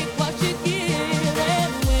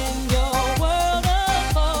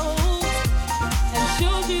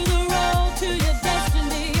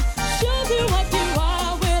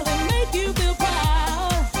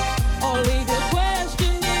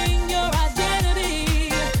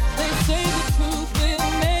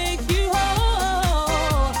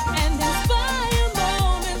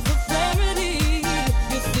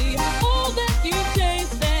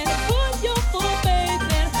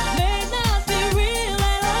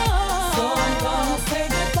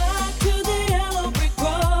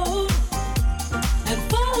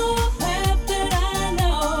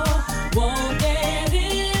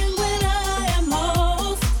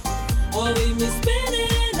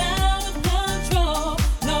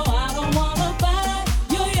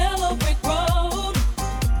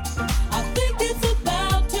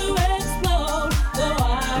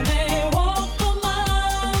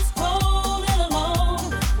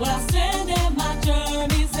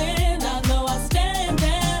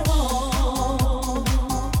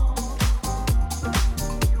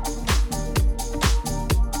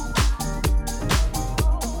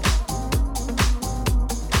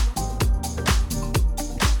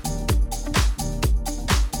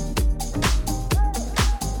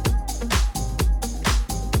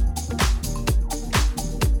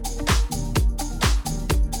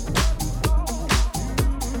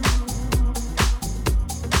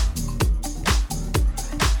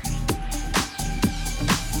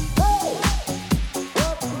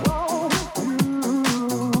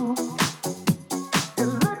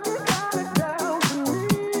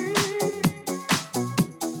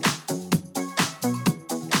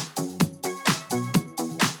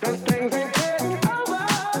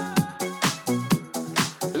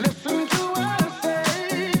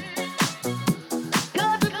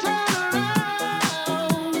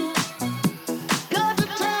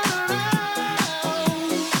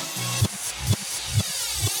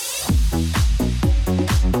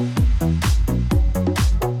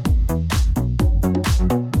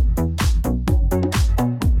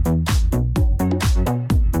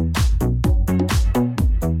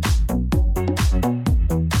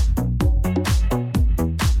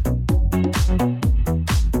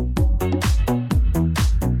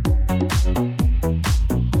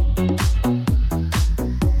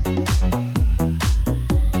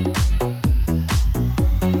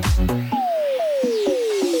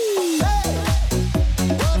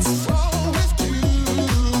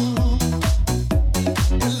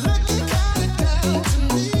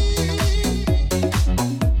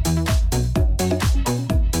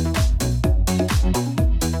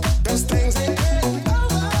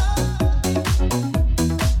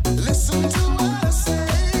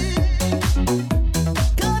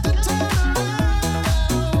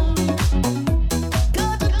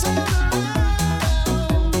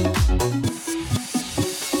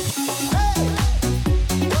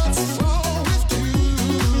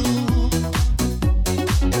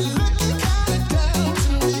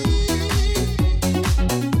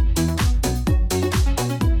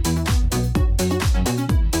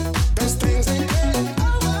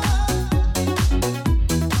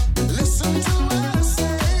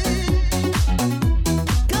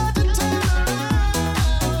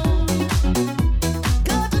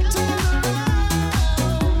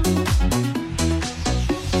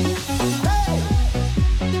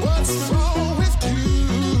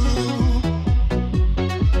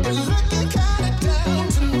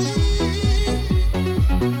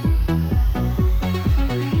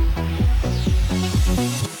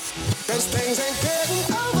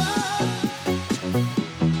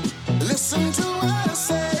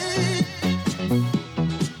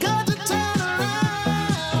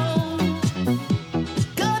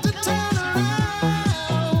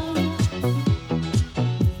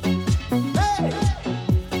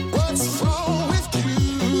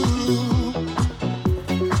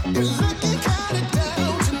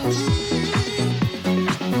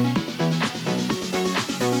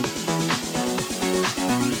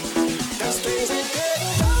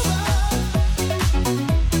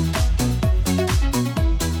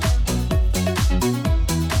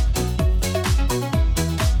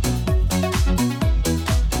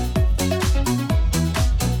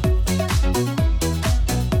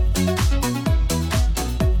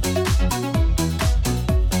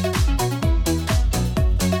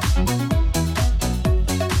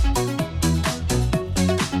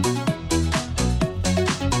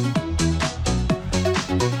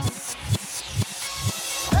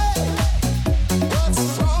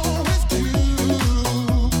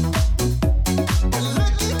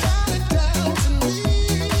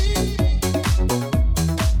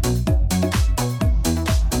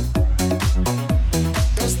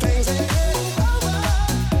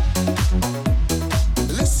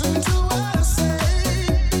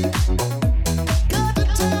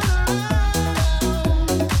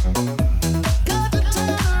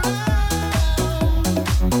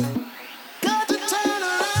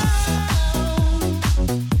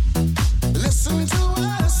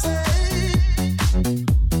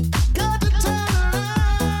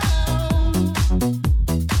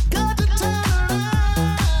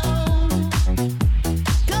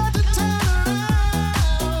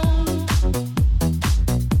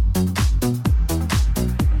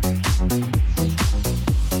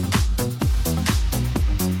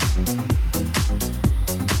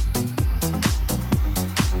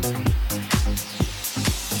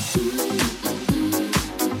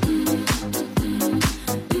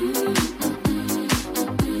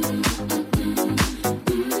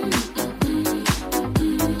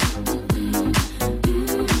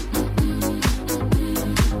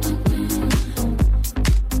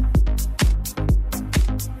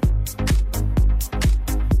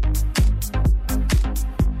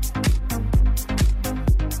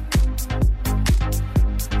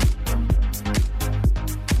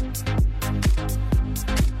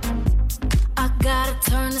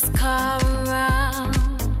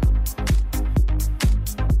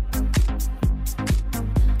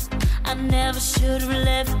should've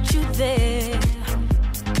left you there.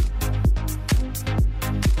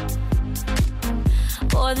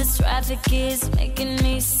 Boy, this traffic is making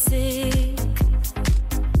me sick.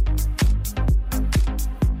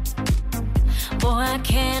 Boy, I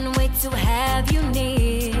can't wait to have you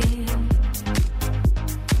near.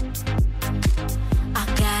 I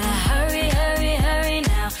gotta hurry, hurry, hurry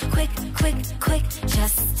now. Quick, quick, quick,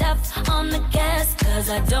 just step on the gas, 'cause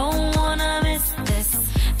I don't wanna miss this.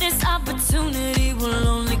 This opportunity will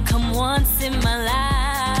only come once in my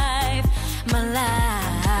life, my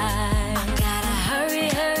life. I gotta hurry,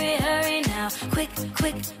 hurry, hurry now. Quick,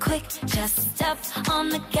 quick, quick, just step on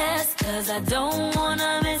the gas, 'cause I don't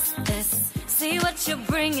wanna miss this. See what you're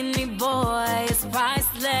bringing me, boy, it's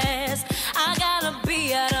priceless. I gotta be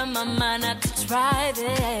out of my mind not to try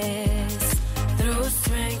this. Through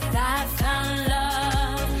strength I found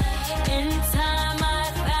love. In time I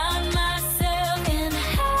found myself in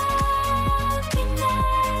happiness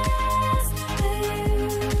with you.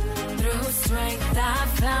 Through strength I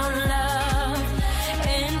found love.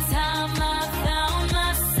 In time I found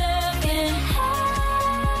myself in happiness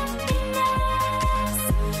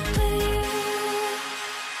with you.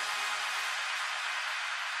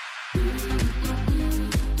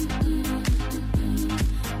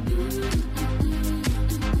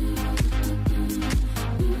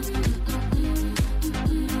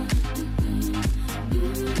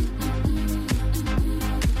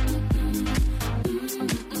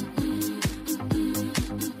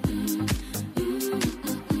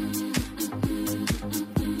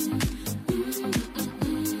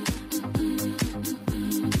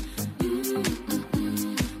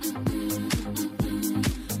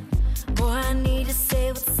 Boy, I need to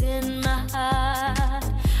say what's in my heart.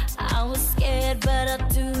 I was scared, but I'll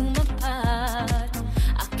do my part.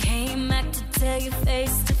 I came back to tell you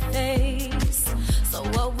face to face, so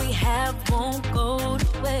what we have won't go to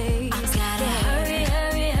waste. I gotta hurry,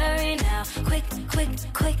 hurry, hurry now. Quick, quick,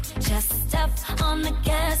 quick, just step on the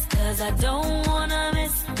gas, 'cause I don't wanna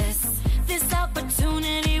miss this. This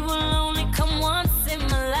opportunity will only come once in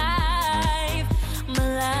my life, my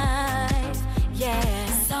life, yeah.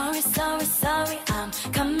 Sorry, sorry, sorry, I'm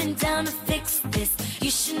coming down to fix this.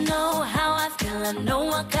 You should know how I feel, I know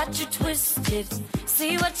I got you twisted.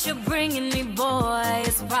 See what you're bringing me, boy,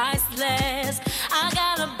 it's priceless. I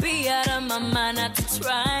gotta be out of my mind not to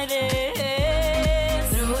try this.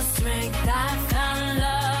 Through strength I found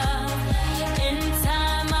love. In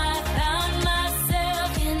time I found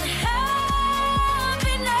myself in happiness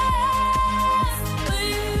with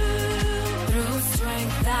you. Through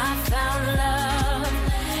strength I found love.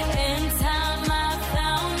 In time I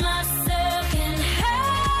found myself in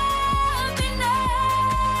happiness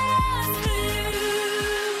with you.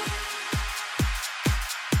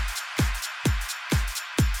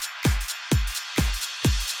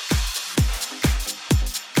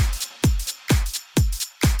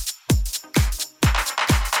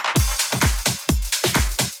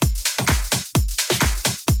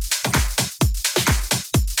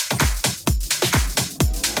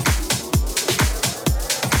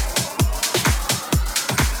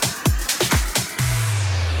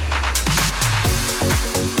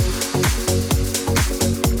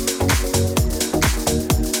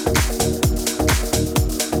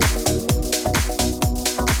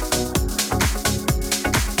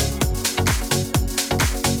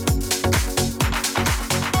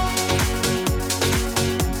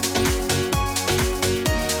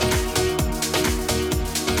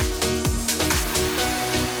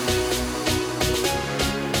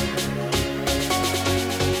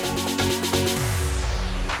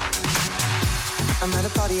 I'm at a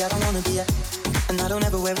party I don't wanna be at, and I don't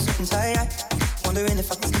ever wear a suit and tie. Wondering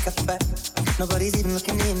if I can sneak out the back. Nobody's even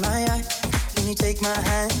looking me in my eye. Can you take my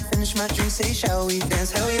hand, finish my drink, say shall we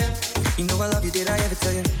dance? Hell yeah. You know I love you, did I ever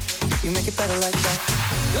tell you? You make it better like that.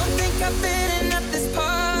 Don't think I've been at this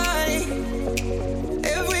party.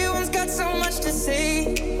 Everyone's got so much to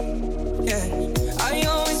say. Yeah, I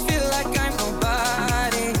always feel like I'm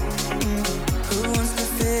nobody. Who wants to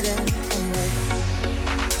fit in anyway?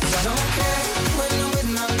 'Cause I don't care when I'm with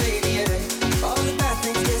my baby, yeah. All the bad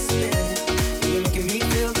things disappear. You're making me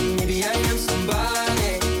feel that maybe I am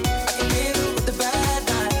somebody. I can deal with the bad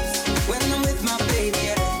nights when I'm with my baby,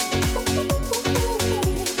 yeah.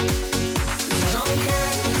 'Cause I don't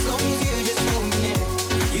care as long as you just hold me near.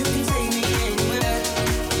 You can take me anywhere.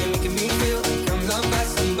 You're making me feel like I'm loved by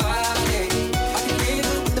somebody. I can deal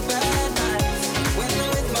with the bad nights when I'm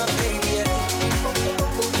with my baby, yeah.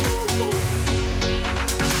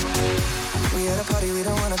 We at a party we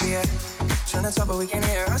don't wanna be at. Trying to talk but we can't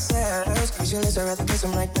hear ourselves. 'Cause your lips, I'd rather kiss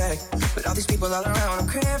them right back. But all these people all around, I'm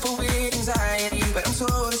crippled with anxiety. But I'm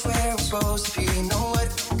told it's where I'm supposed to be. You know what?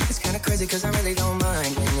 It's kinda crazy cause I really don't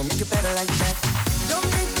mind when you make it better like that. Don't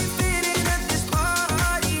make me fit in at this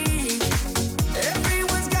party.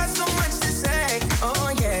 Everyone's got so much to say.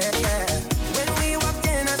 Oh yeah, yeah. When we walked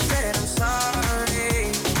in, I said I'm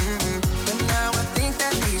sorry. But now I think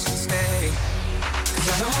that we should stay. Cause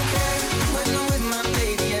I don't care when I'm with my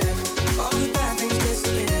baby, yeah. All the bad things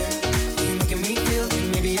disappear. You're making me feel like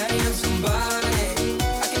maybe I am somebody.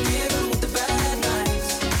 I can deal with the bad nights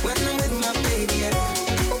when I'm with my baby, yeah.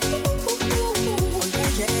 Oh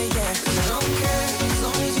yeah, yeah, yeah. Cause I don't care as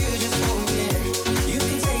long as you just hold me in. You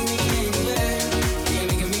can take me anywhere. You're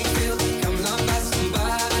making me feel like I'm loved by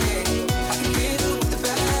somebody. I can deal with the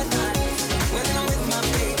bad nights when I'm with my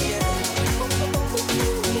baby, yeah.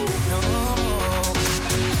 No,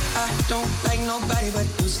 I don't like nobody but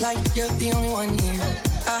you. It's like you're the only one here.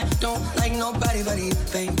 I don't like nobody but you,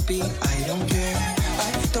 baby. I don't care.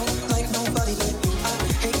 I don't like nobody but you. I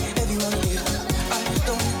hate everyone here. I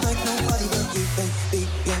don't like nobody but you, baby.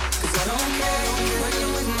 Yeah, cause I don't care when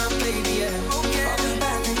you're with my baby. Yeah, all the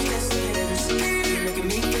bad things disappear. You're making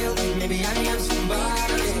me feel like maybe I am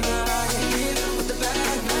somebody. With the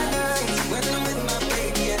bad nights when I'm with my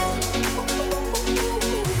baby. Yeah.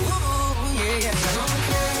 Ooh, yeah, yeah. I don't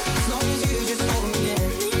care as long as you just hold me in.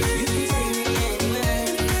 You can take me anywhere.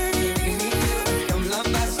 You're making me feel like I'm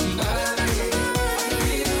loved by somebody. I can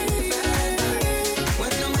deal with the bad nights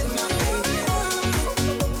when I'm with my baby. Yeah.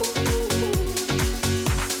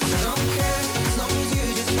 I don't care as long as you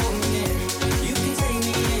just hold me in. You can take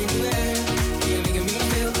me anywhere. You're making me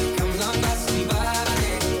feel like I'm loved by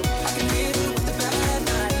somebody. I can deal with the bad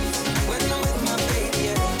nights when I'm with my baby.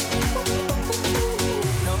 Yeah.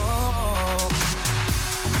 No.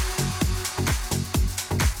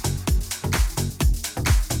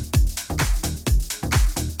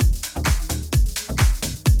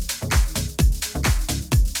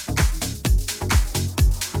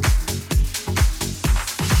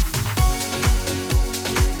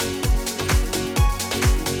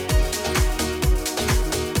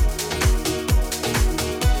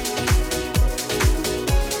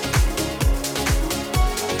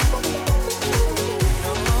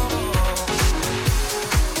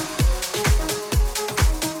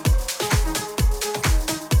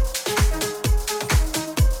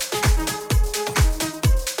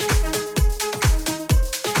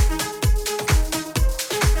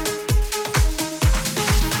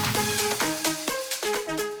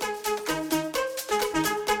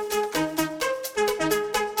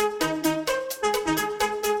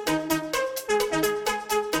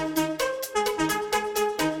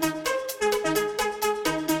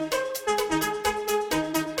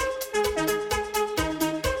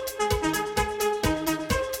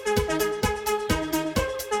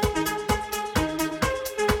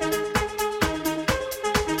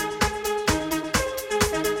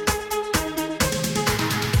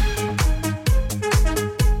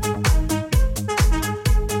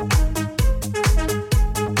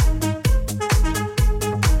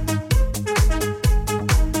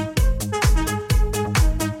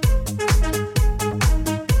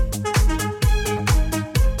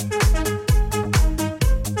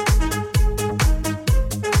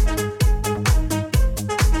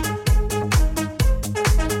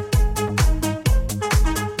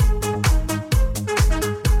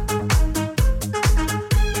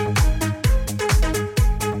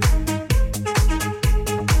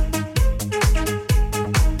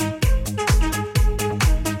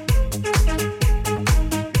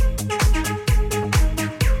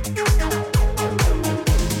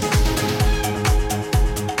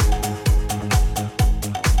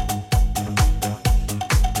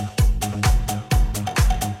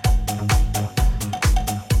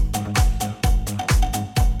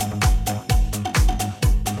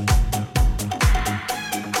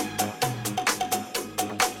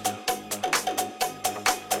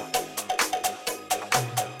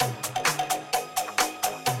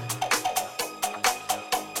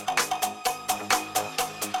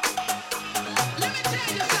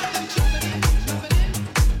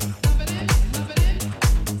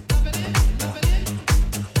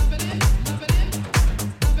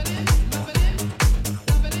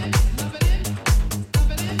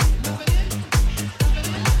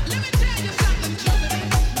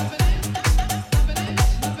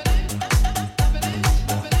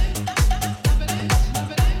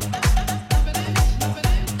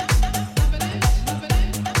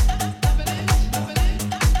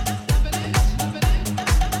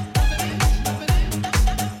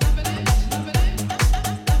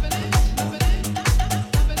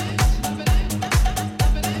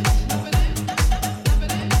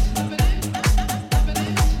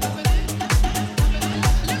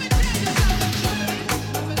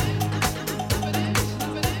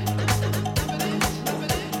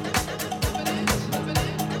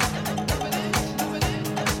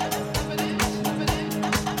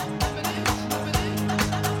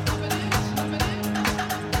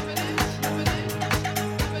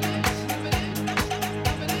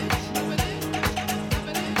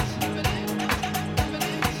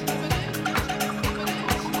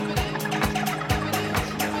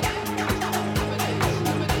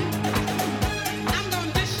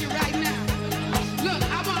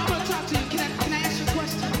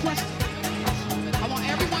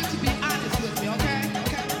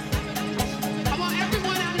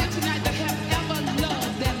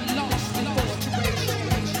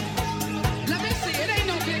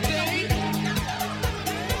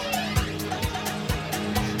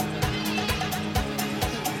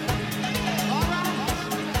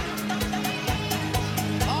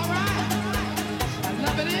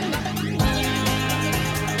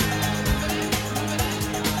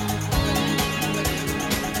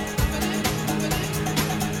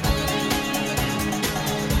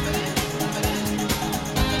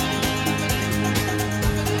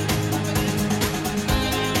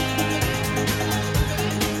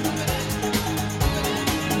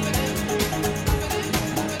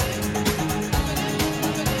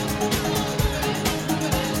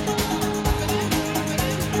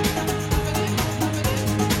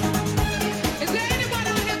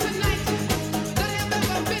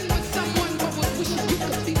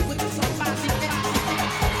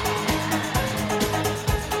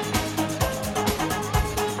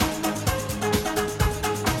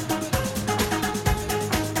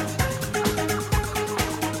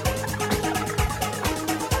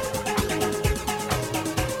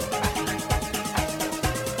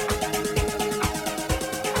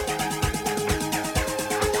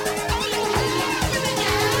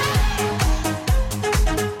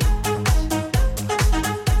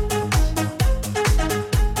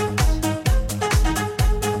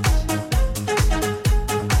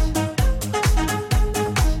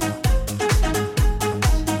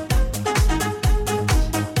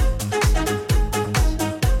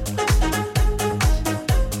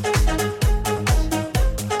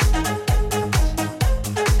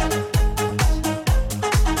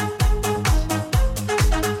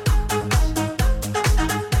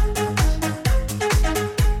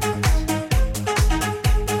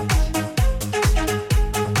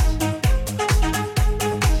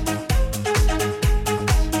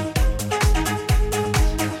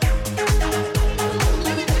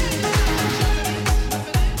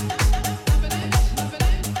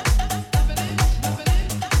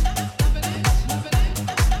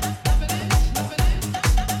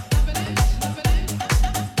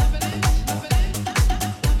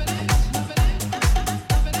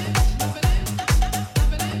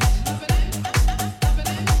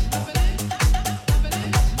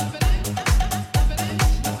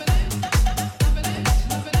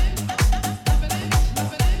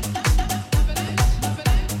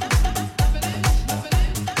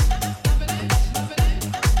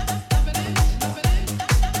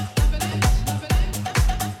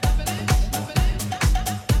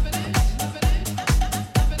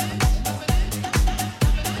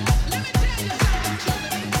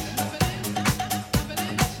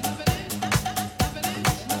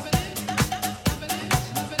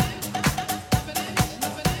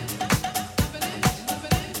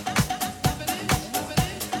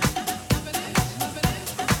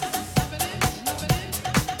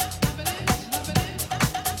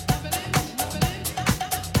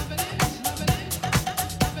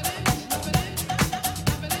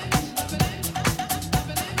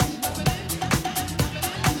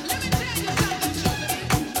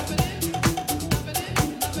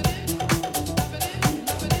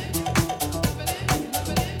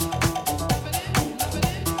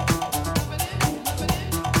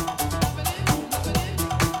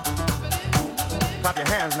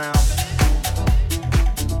 now.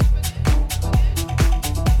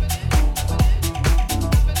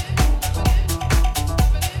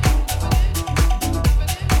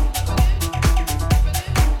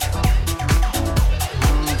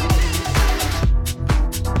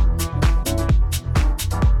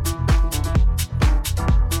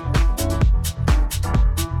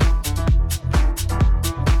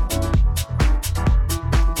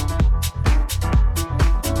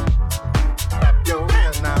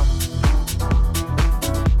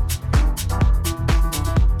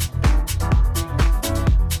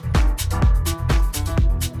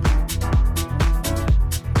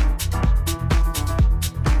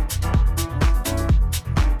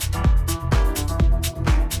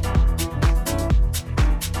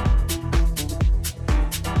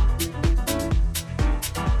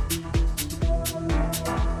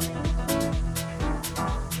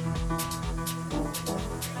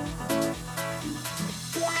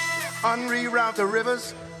 Unreroute the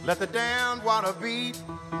rivers, let the damned water beat.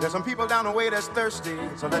 There's some people down the way that's thirsty,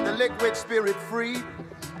 so let the liquid spirit free.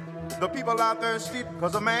 The people are thirsty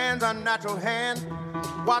because of man's unnatural hand.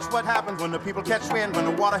 Watch what happens when the people catch wind, when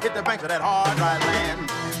the water hit the banks of that hard, dry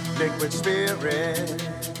land. Liquid spirit,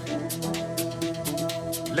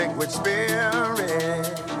 liquid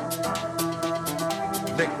spirit,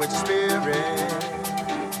 liquid spirit,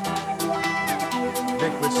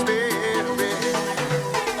 liquid spirit.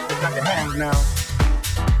 Clap your hands now.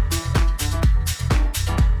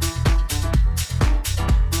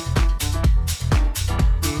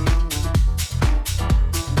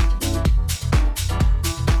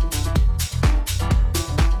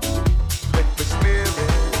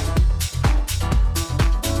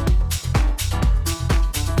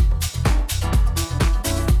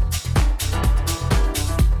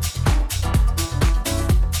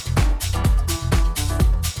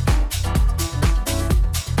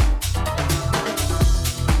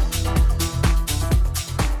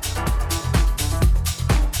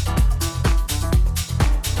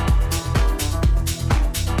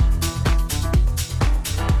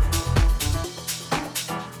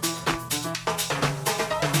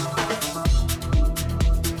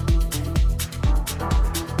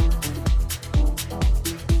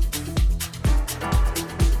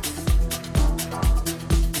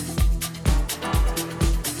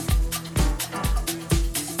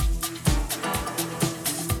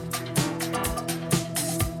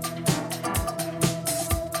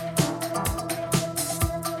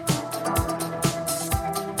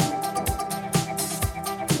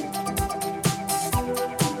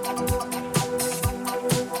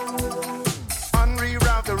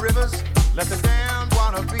 Let the damned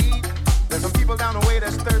water beat. There's some people down the way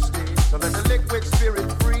that's thirsty, so let the liquid spirit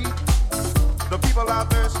free. The people are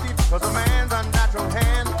thirsty because of man's unnatural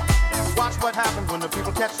hand. Watch what happens when the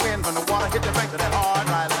people catch wind, when the water hit the banks of that hard,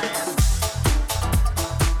 dry land.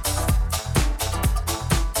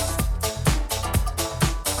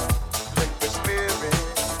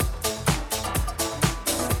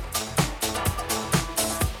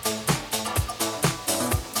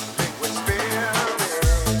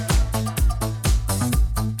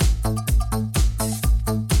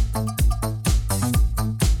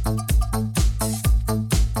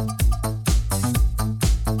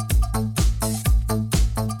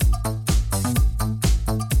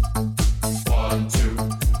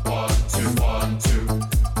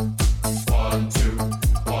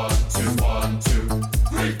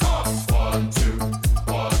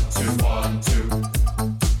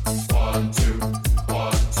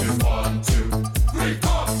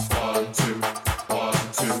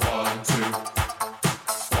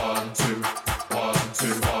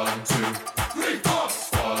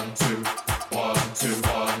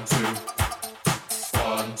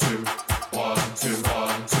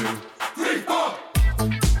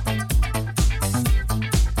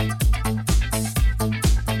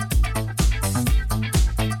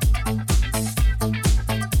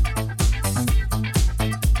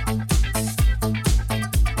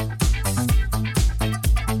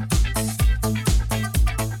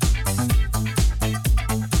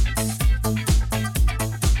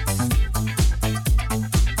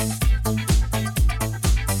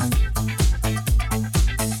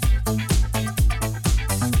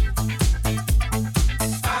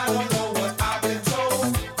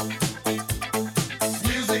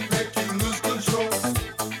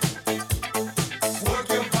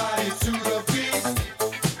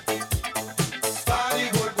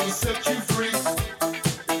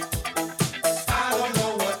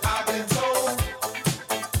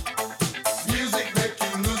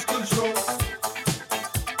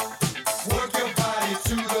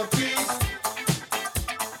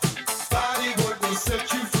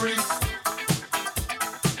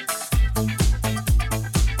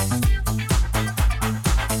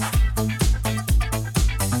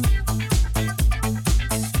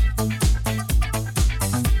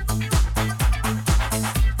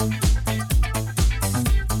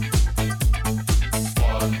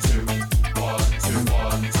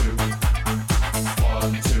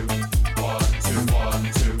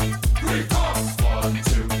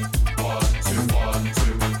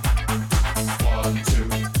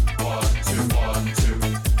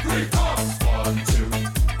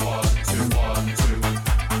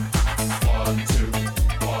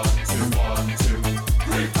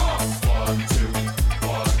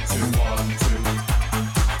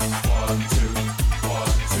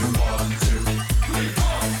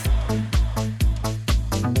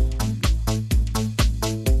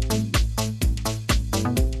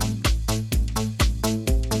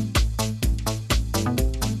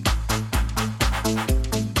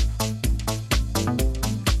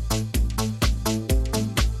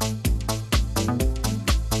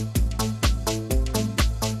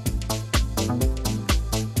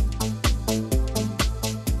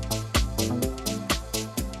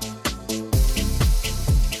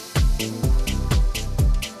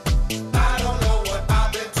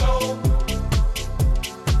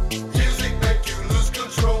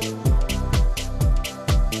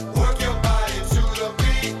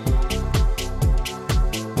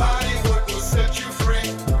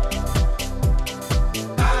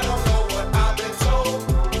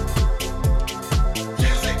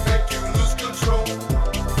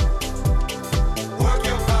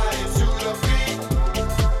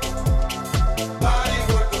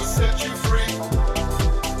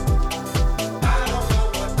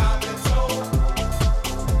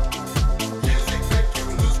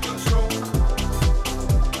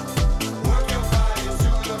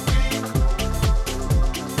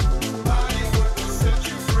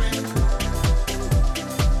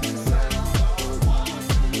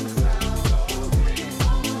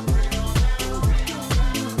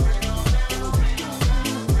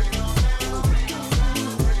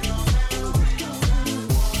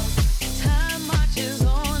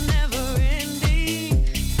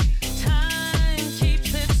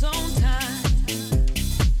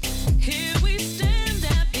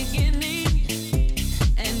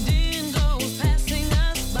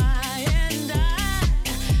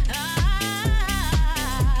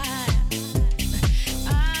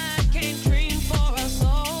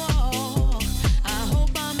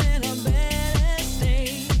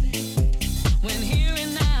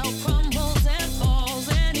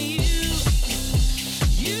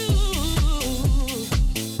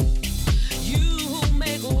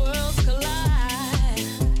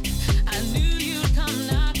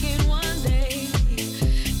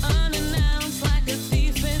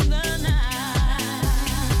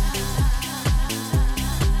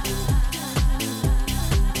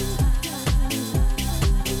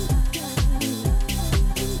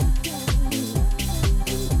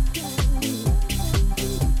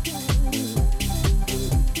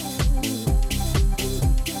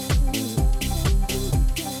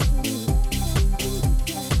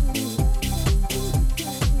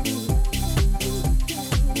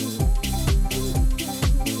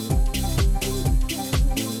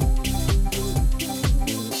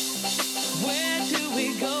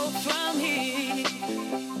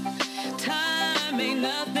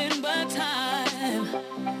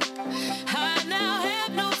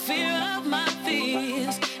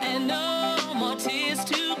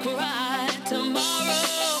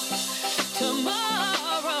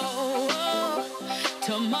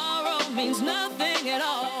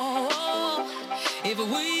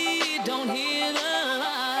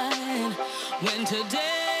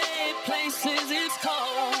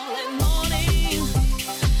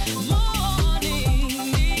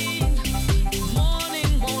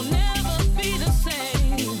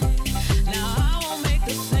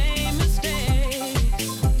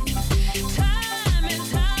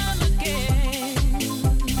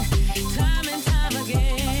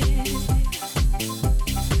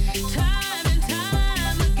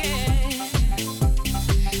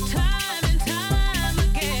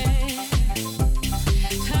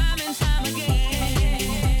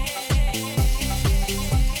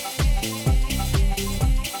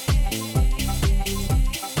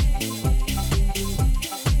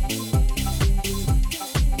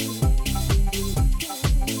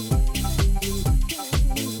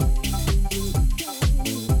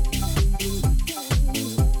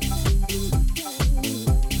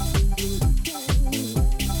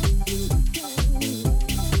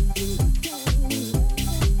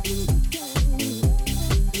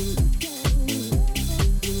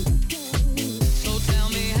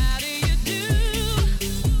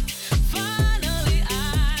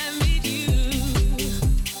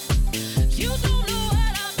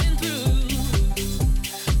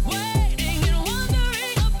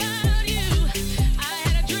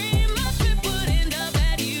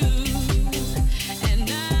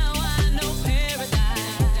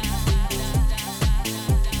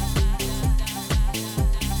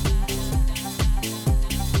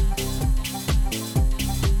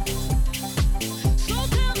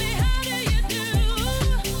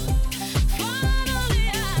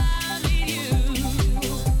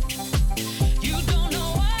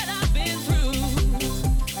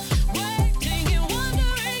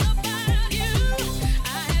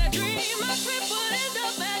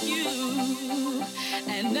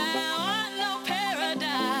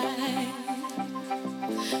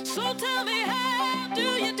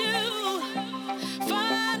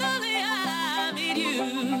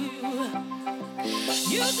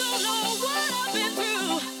 don't know what I've been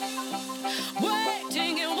through,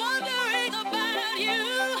 waiting and wondering about you.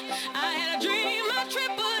 I had a dream my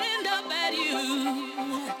trip would end up at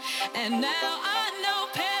you, and now I know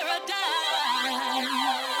paradise.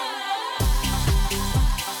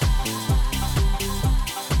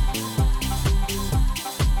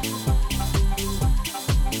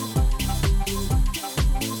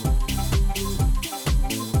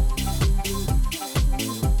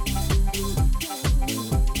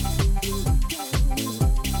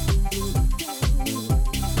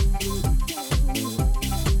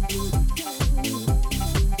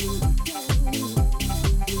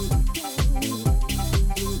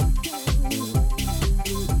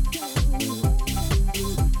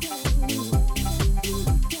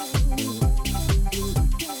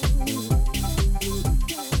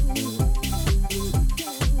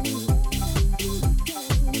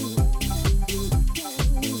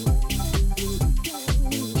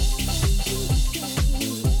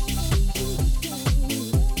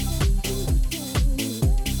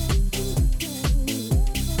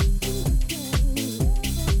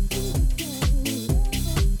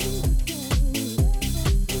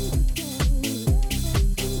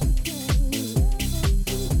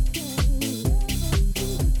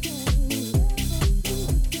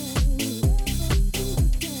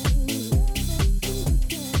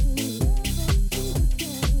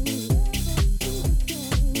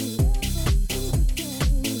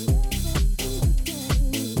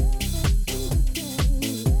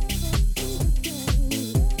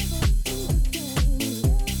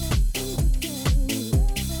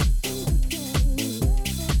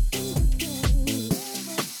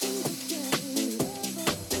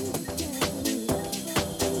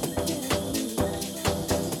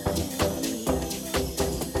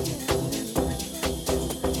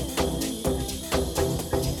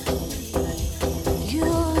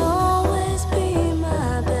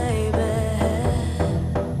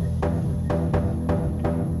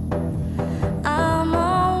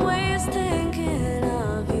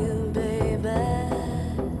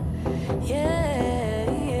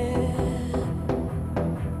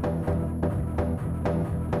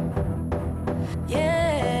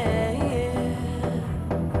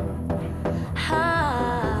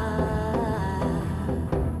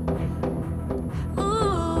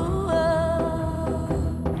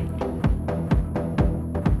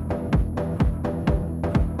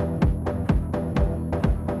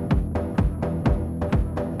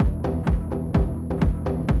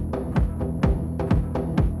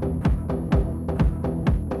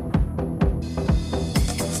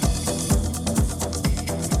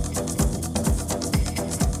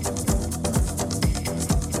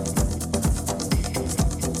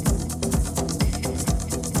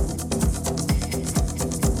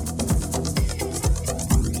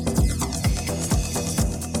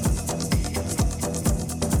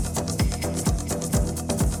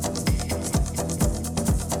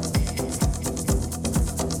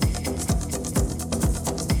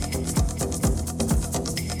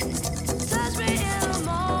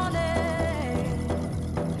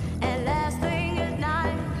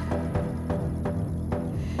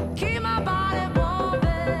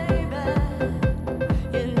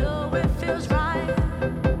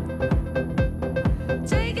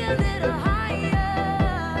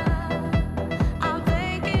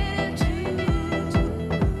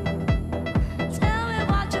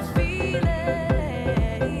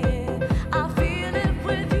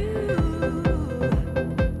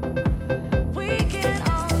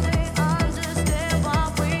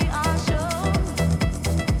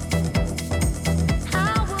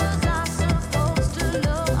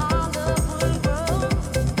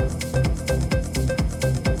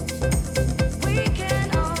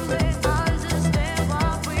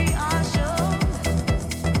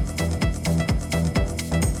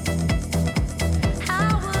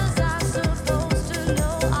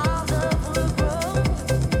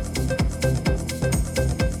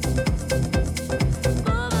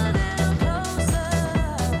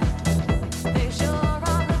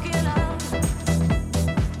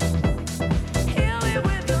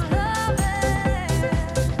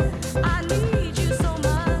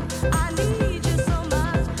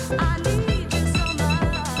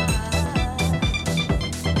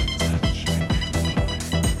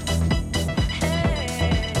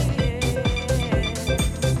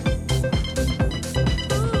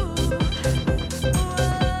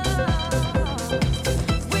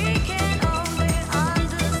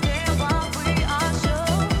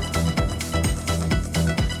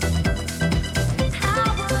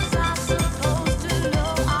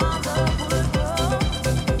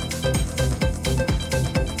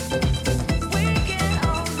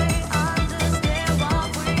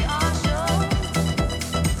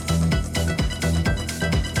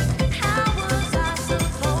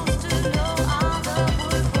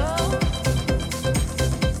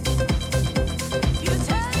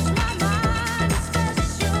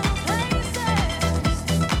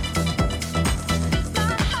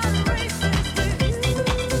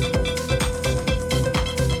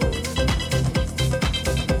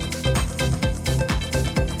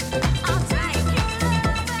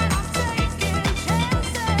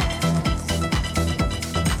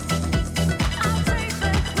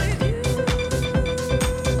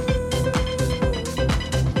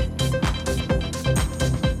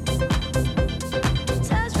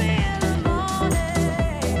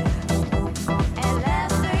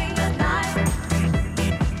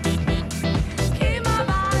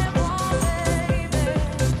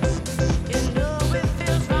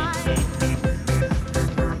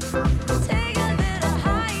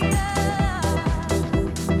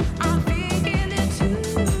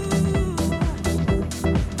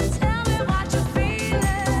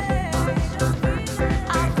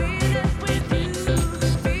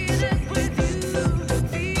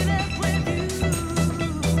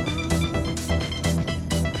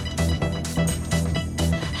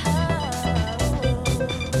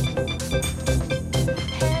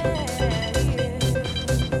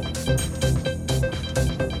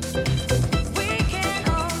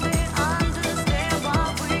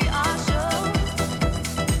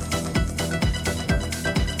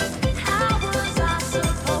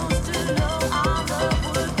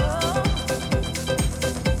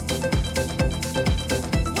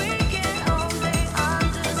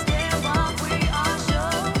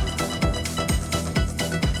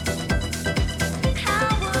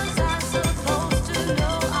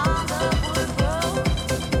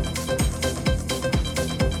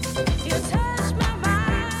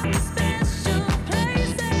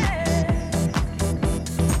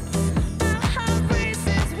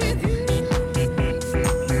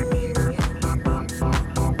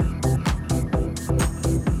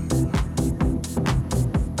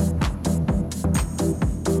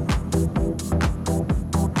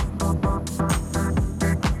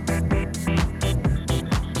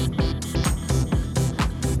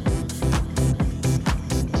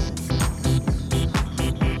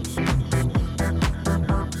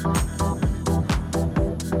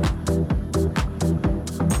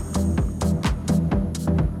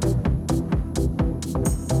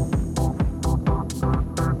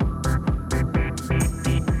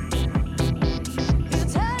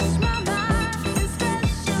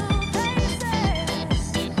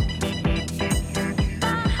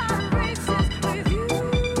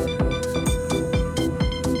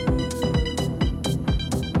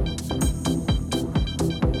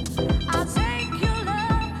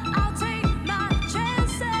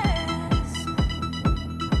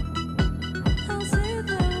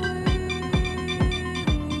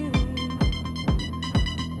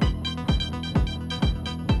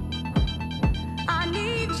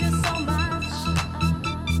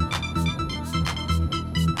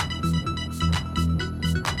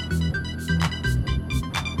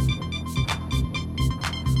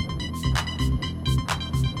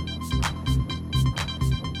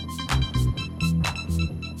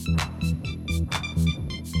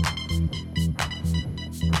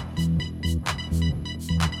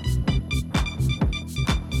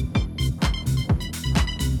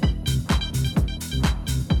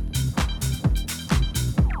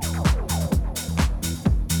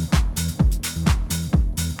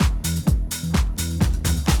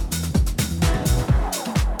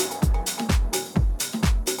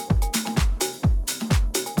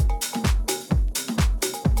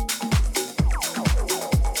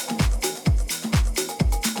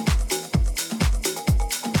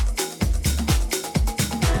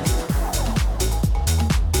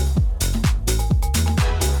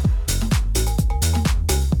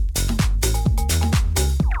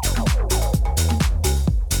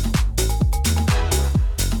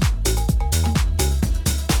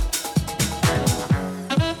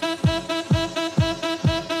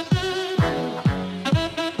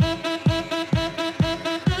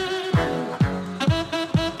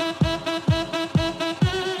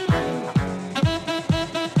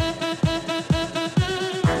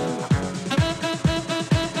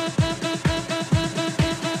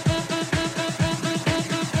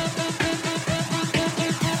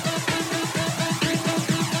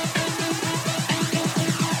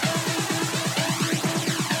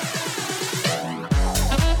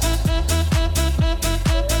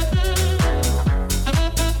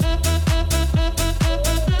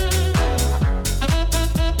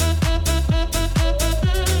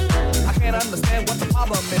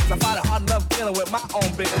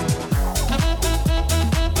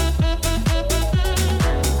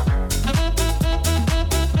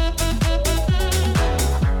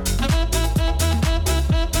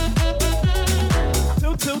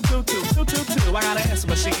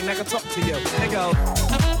 machine that can talk to you. They go.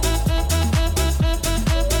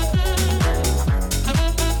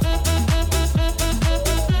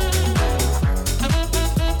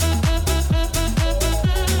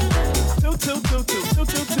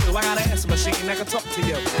 Two. I got an answer machine that can talk to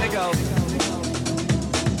you. They go.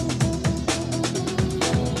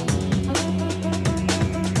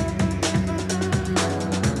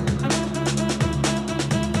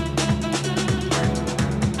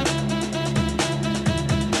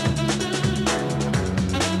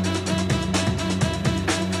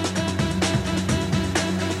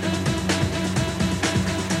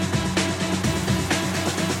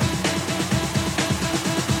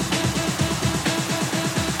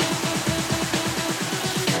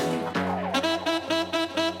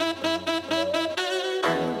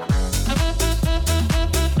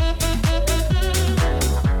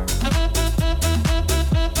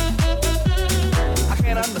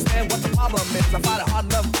 I find it hard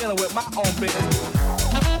enough dealing with my own business.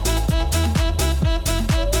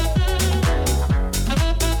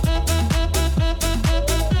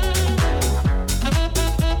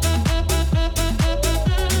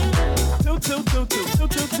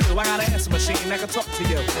 Two. I got an answer machine that can talk to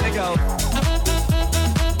you. They go.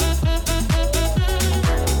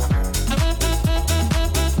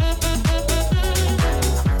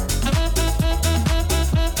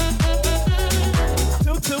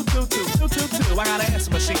 Two. I got an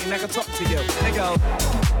answer machine that can talk to you. They go.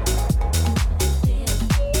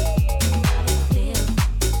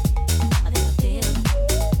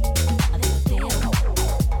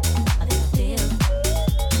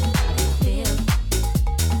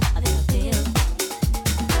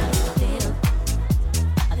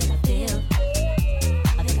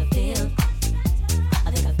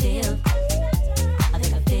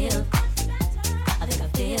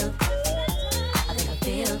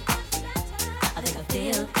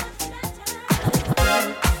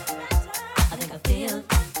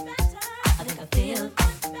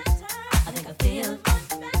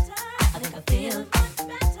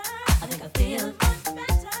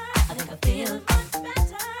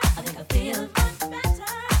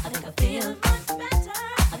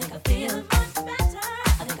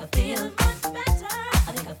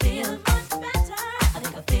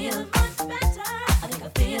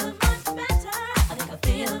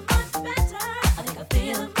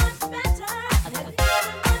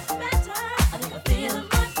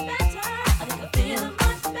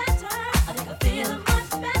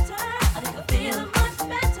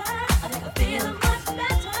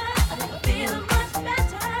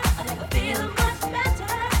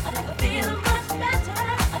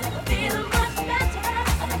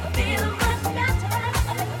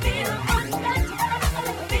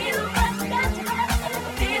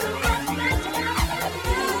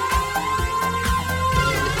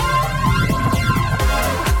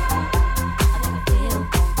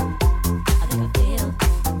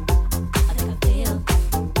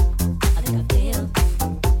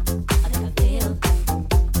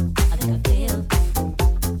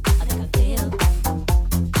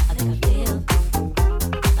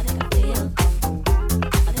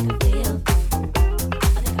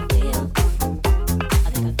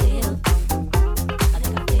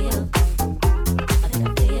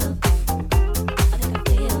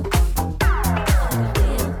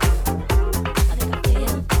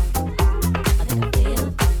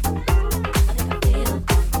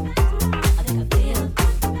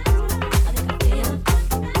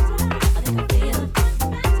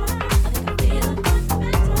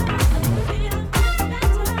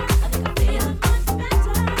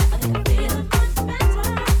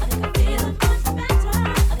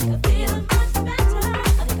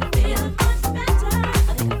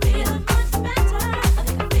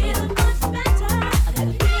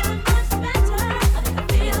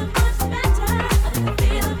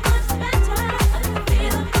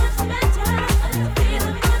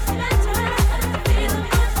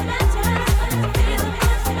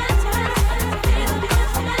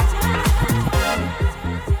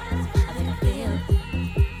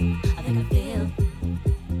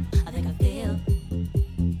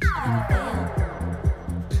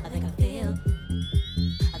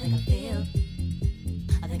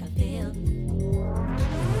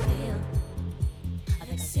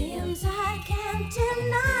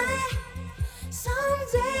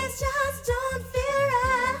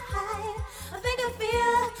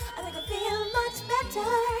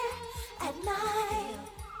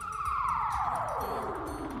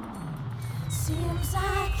 Seems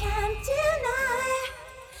I can't deny.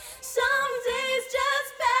 Some days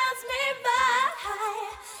just pass me by.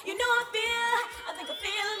 You know I think I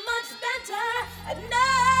feel much better at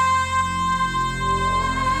night.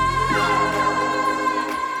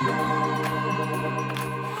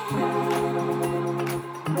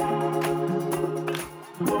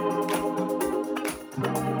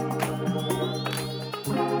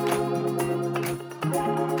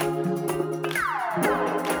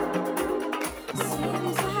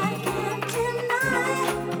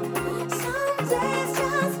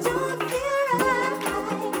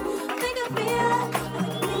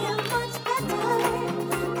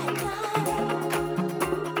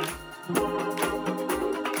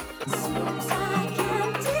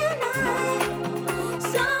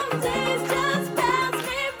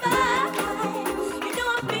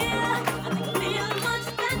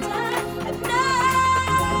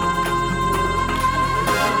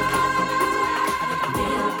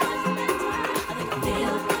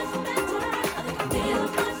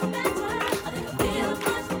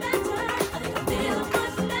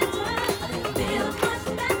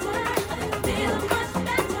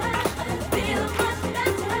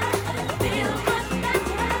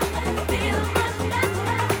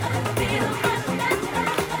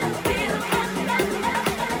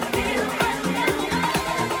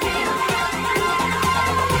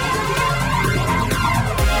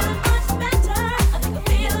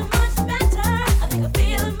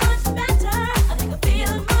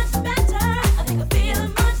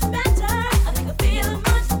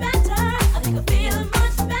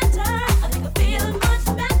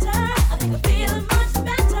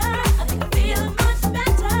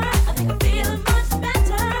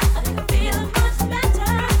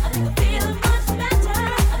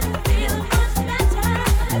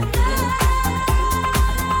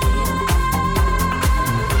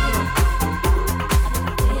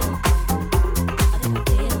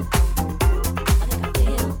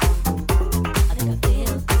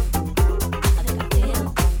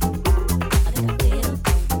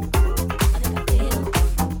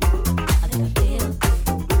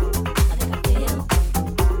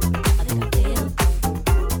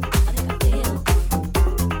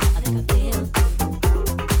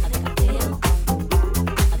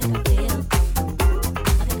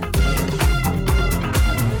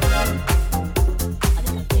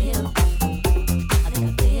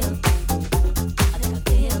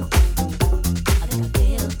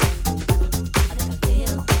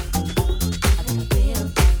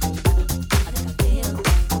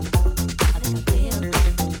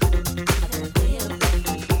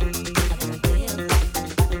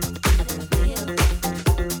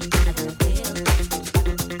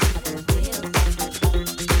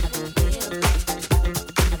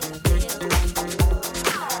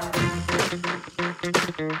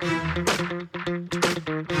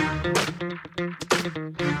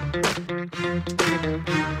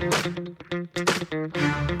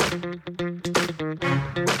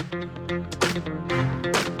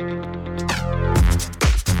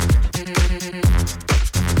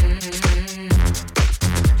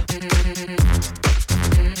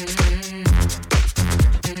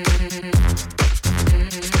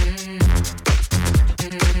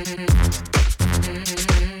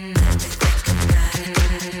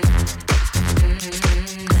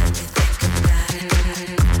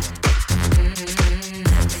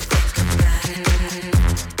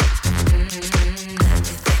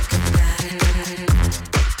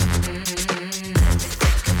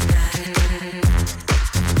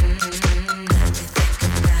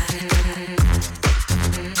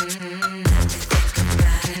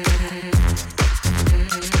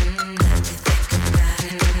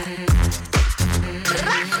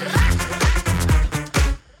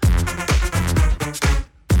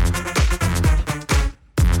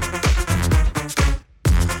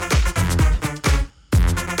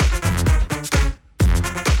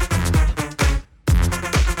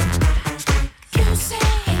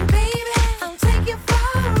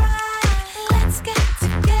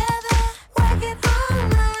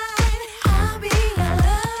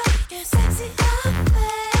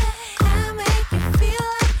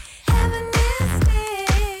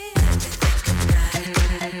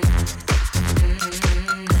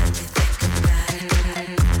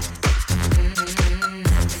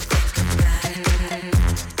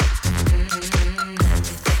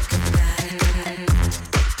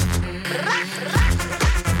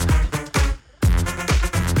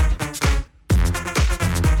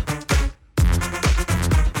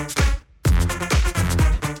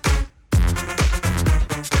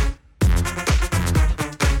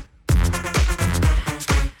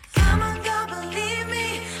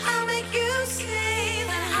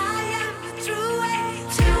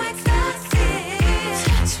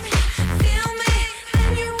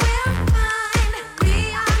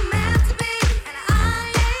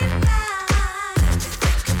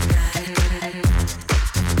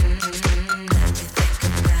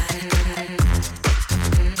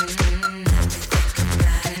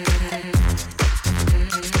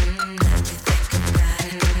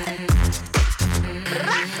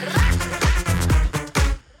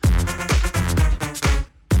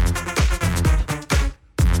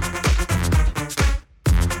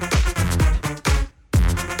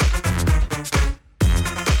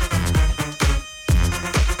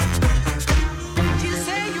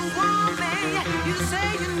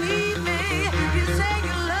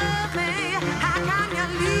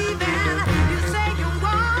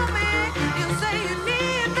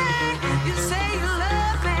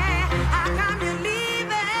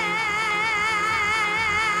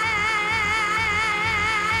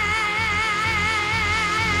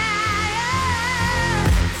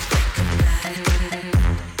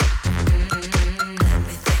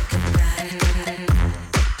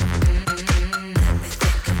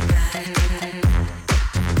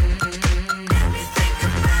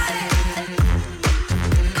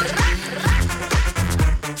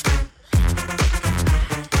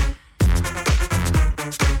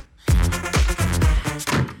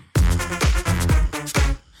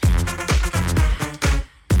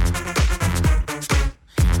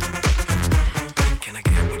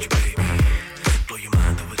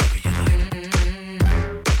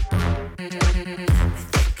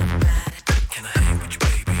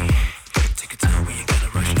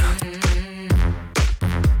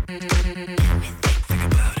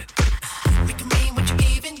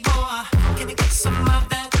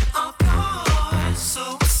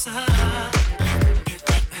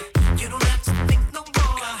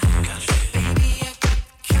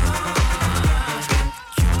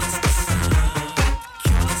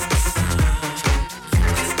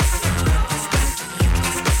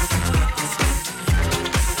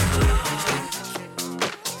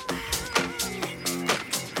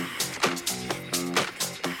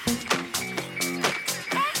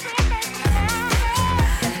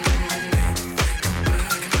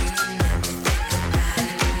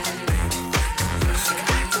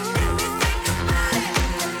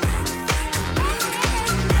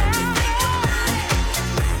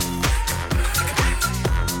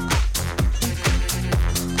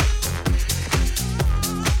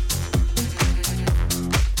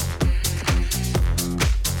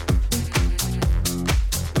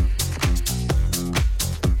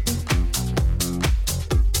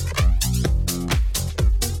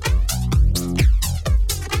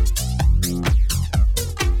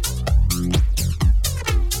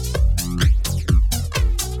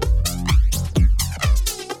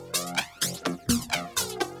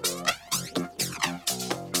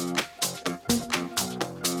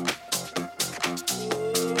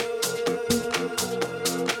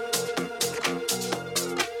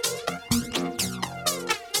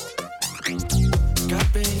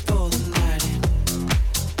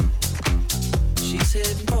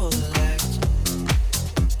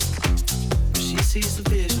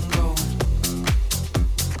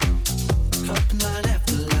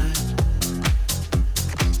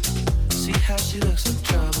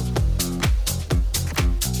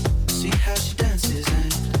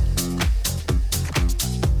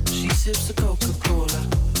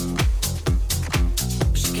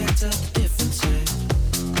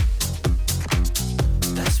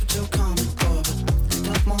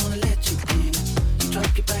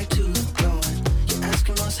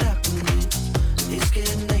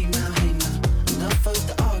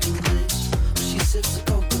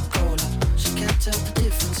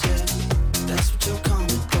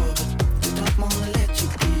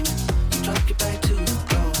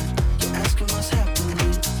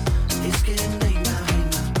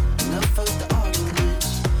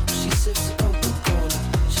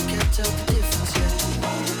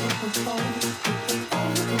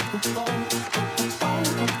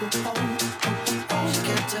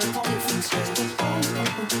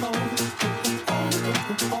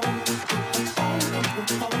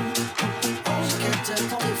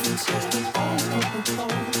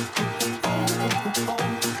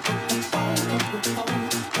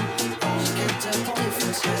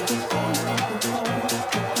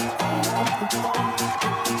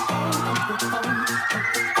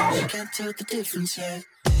 Tell the difference yet.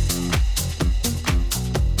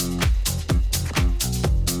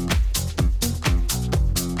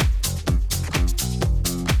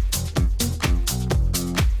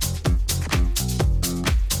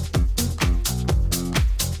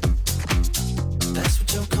 That's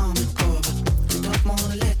what you're coming for, but they don't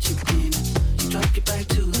wanna let you in. You drop your back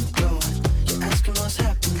to the floor and you're asking what's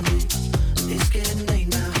happening. It's getting late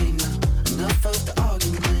now, hey now. Enough of the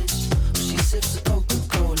arguments. She sips the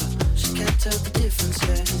Coca-Cola. Can't tell the difference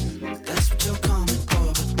yet. That's what you're coming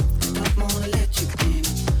for, but they don't wanna let you in.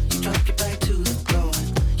 You drop your back to the floor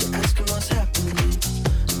and you're asking what's happening.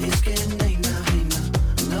 It's getting late now, hey now.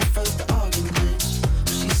 Enough of the arguments.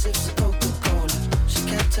 She sips the Coca-Cola. She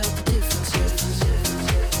can't tell the difference yet.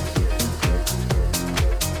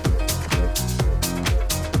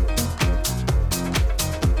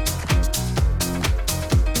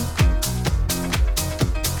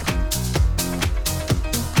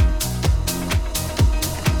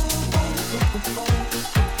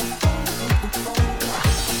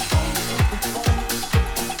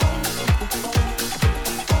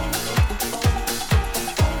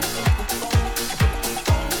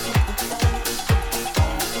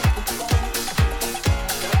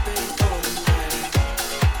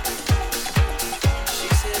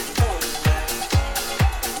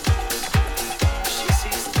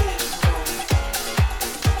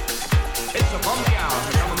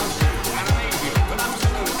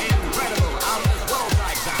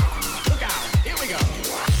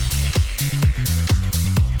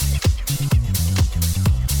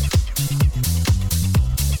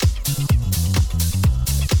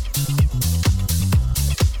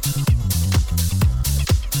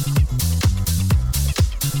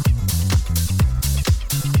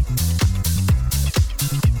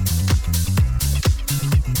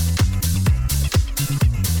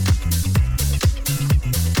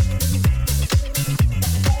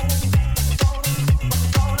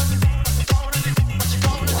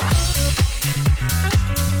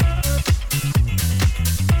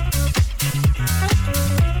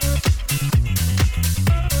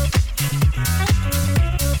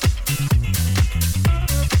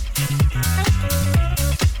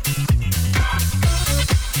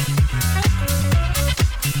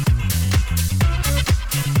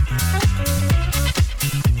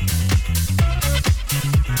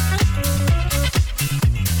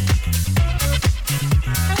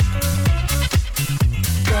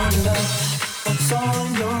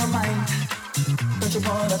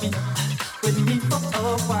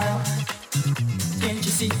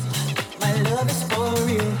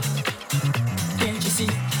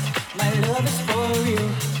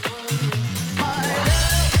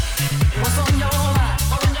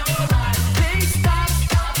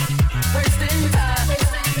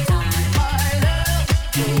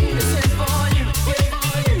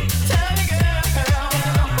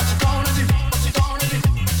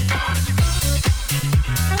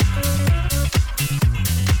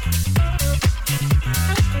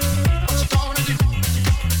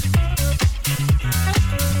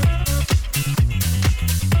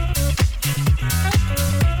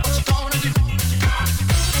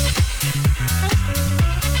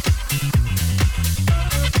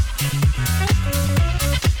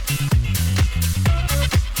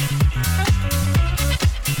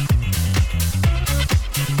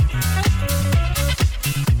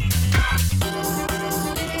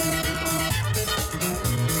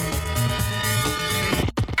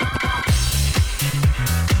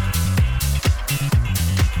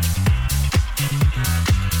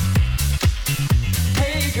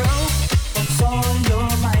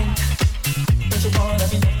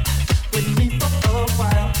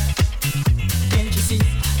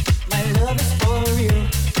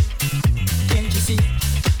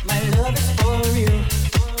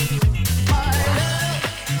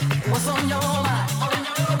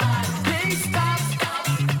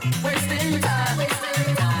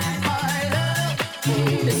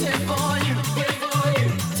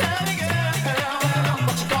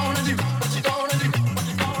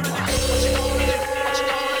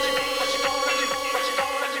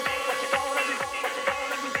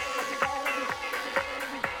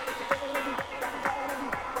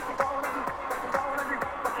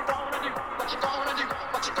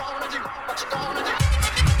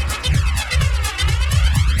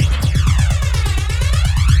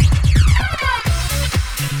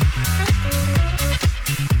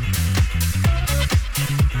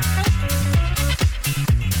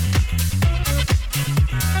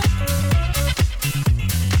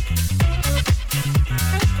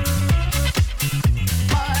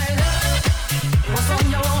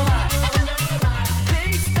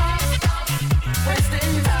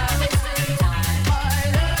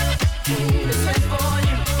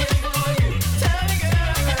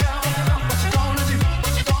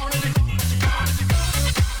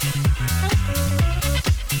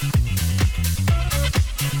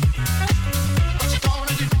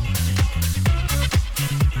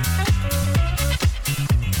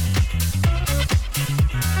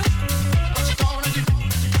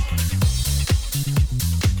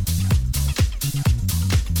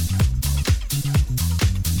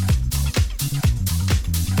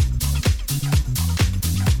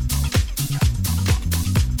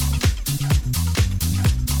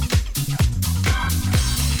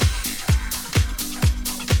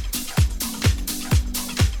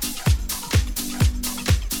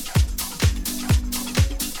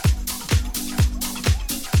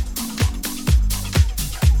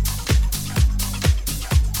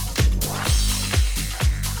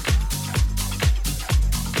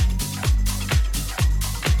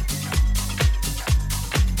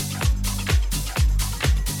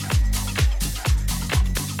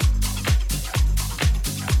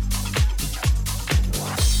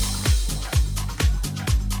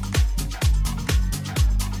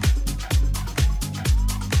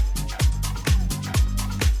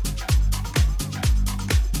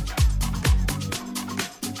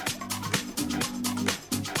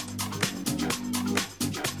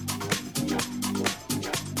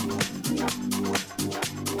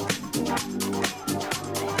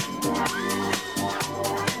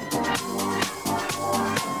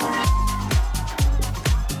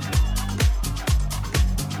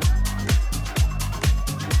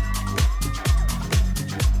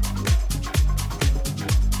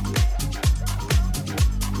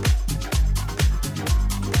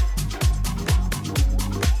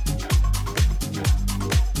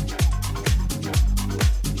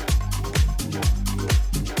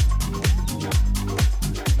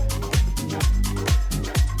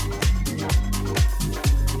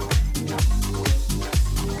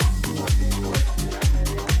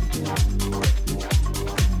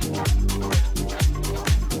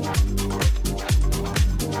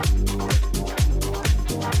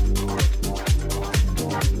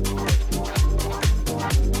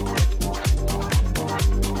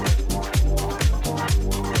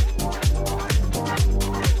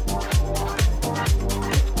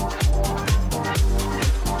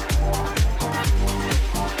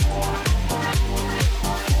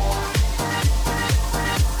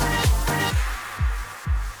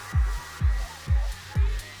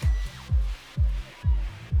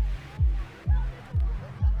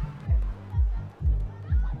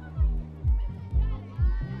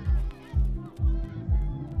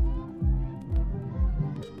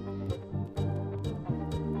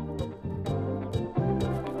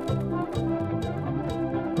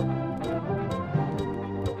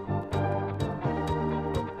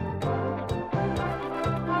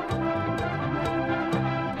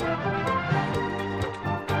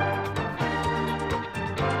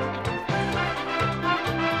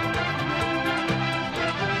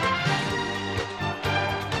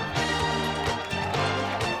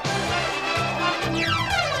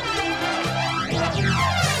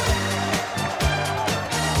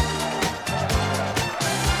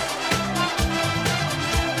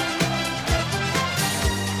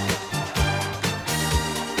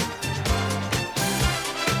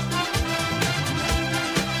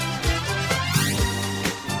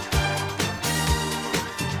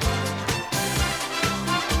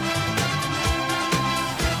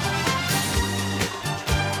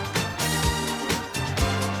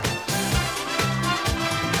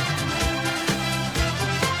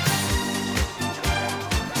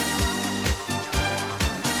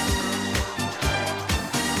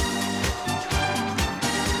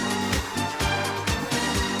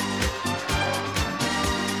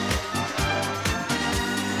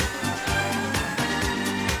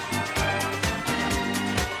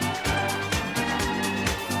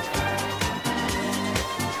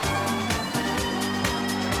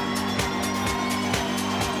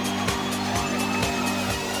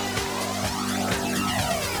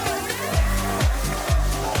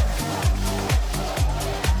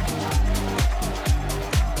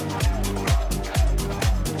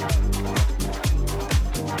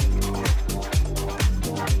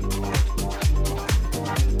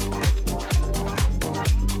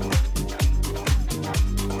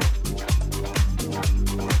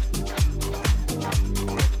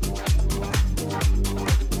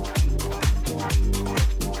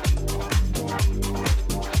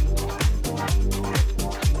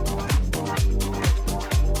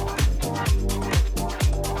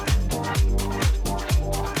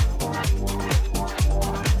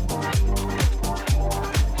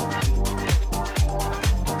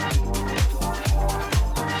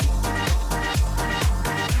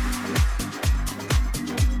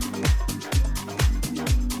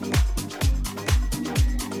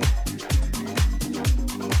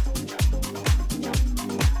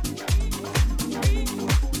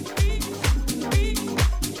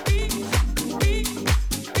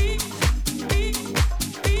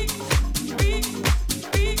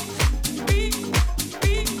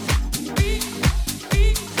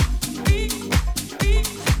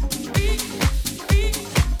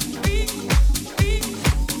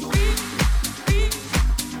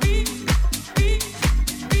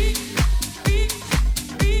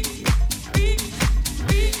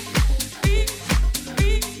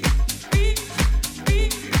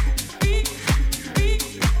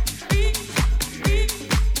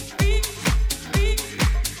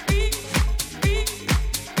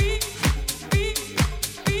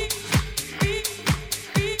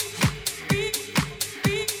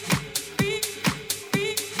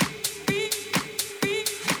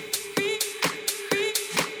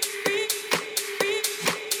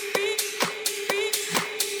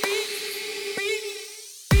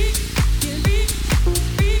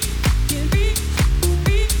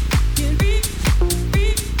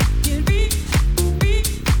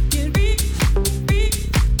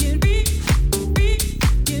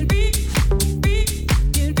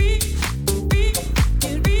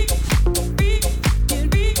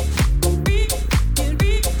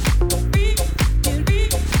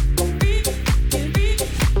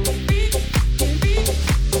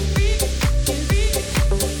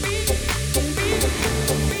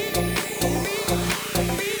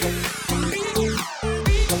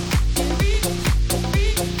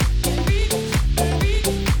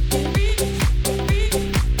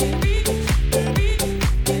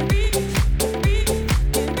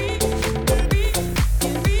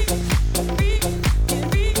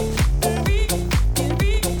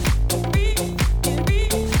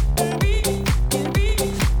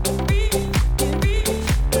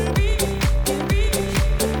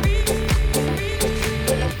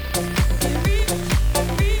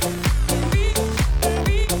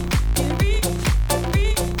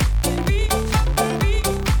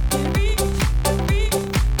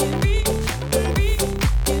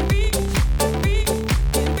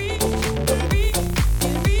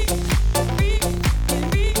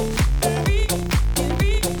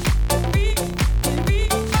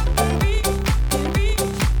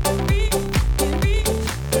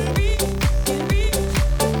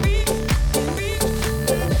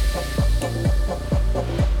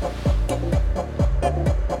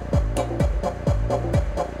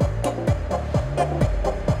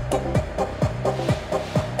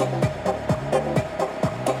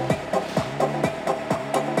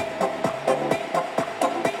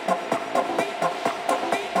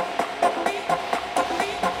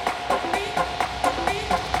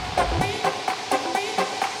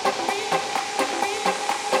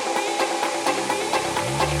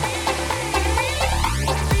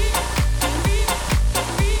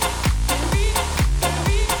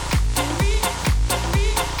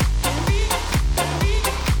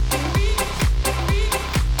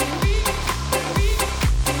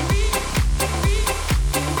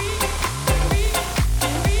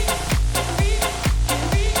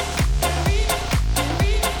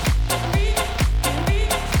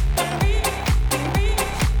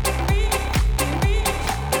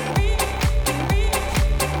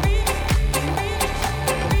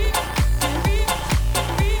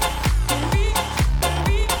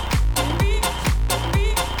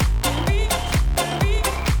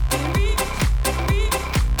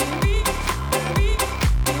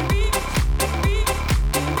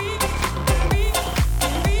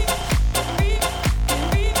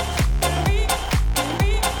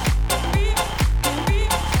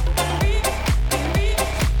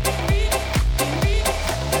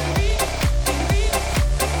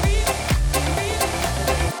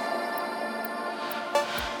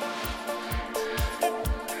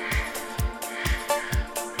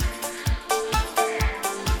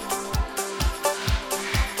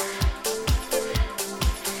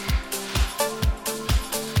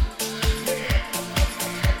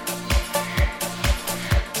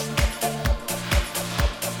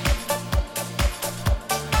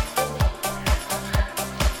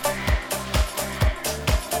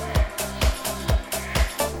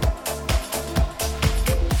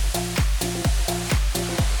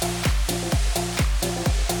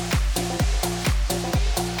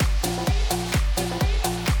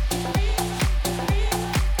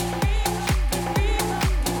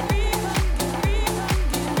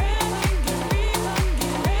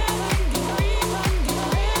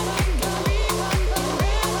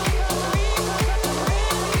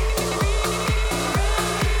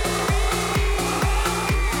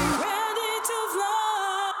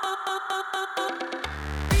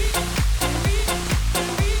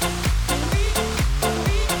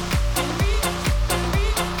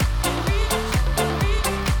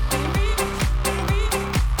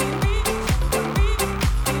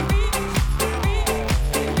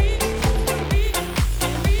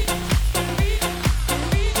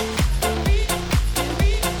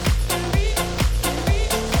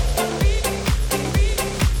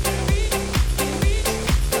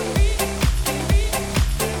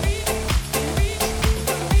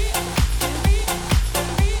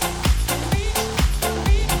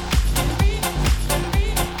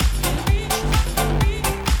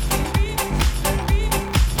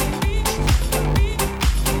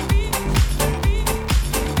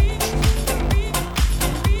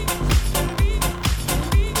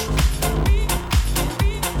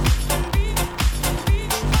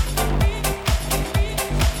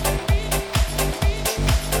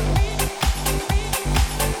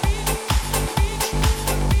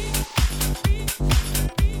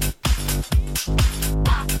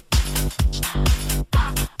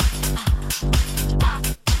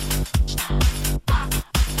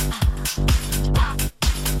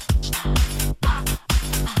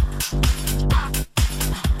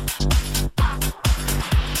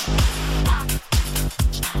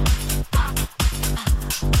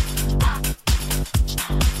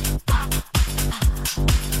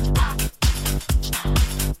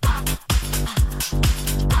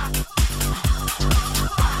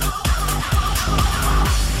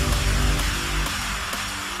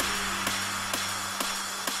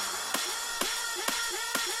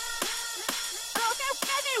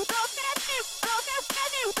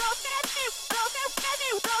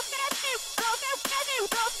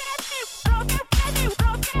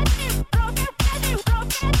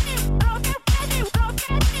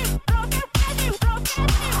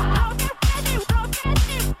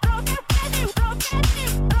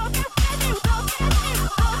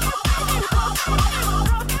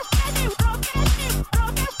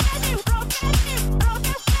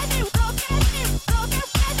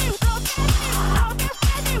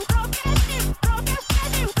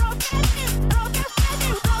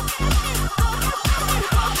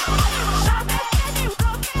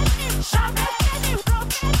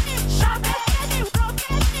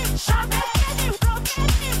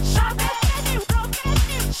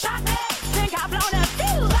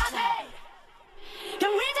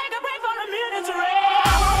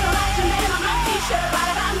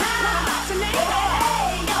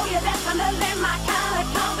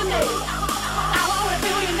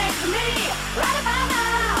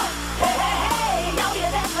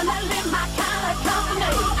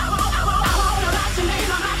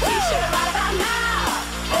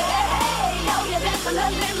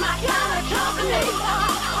 me.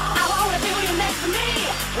 I wanna feel you next to me.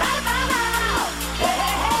 Right about now. Hey,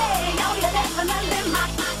 hey, hey, yo, you're definitely my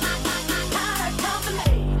kind of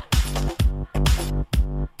company.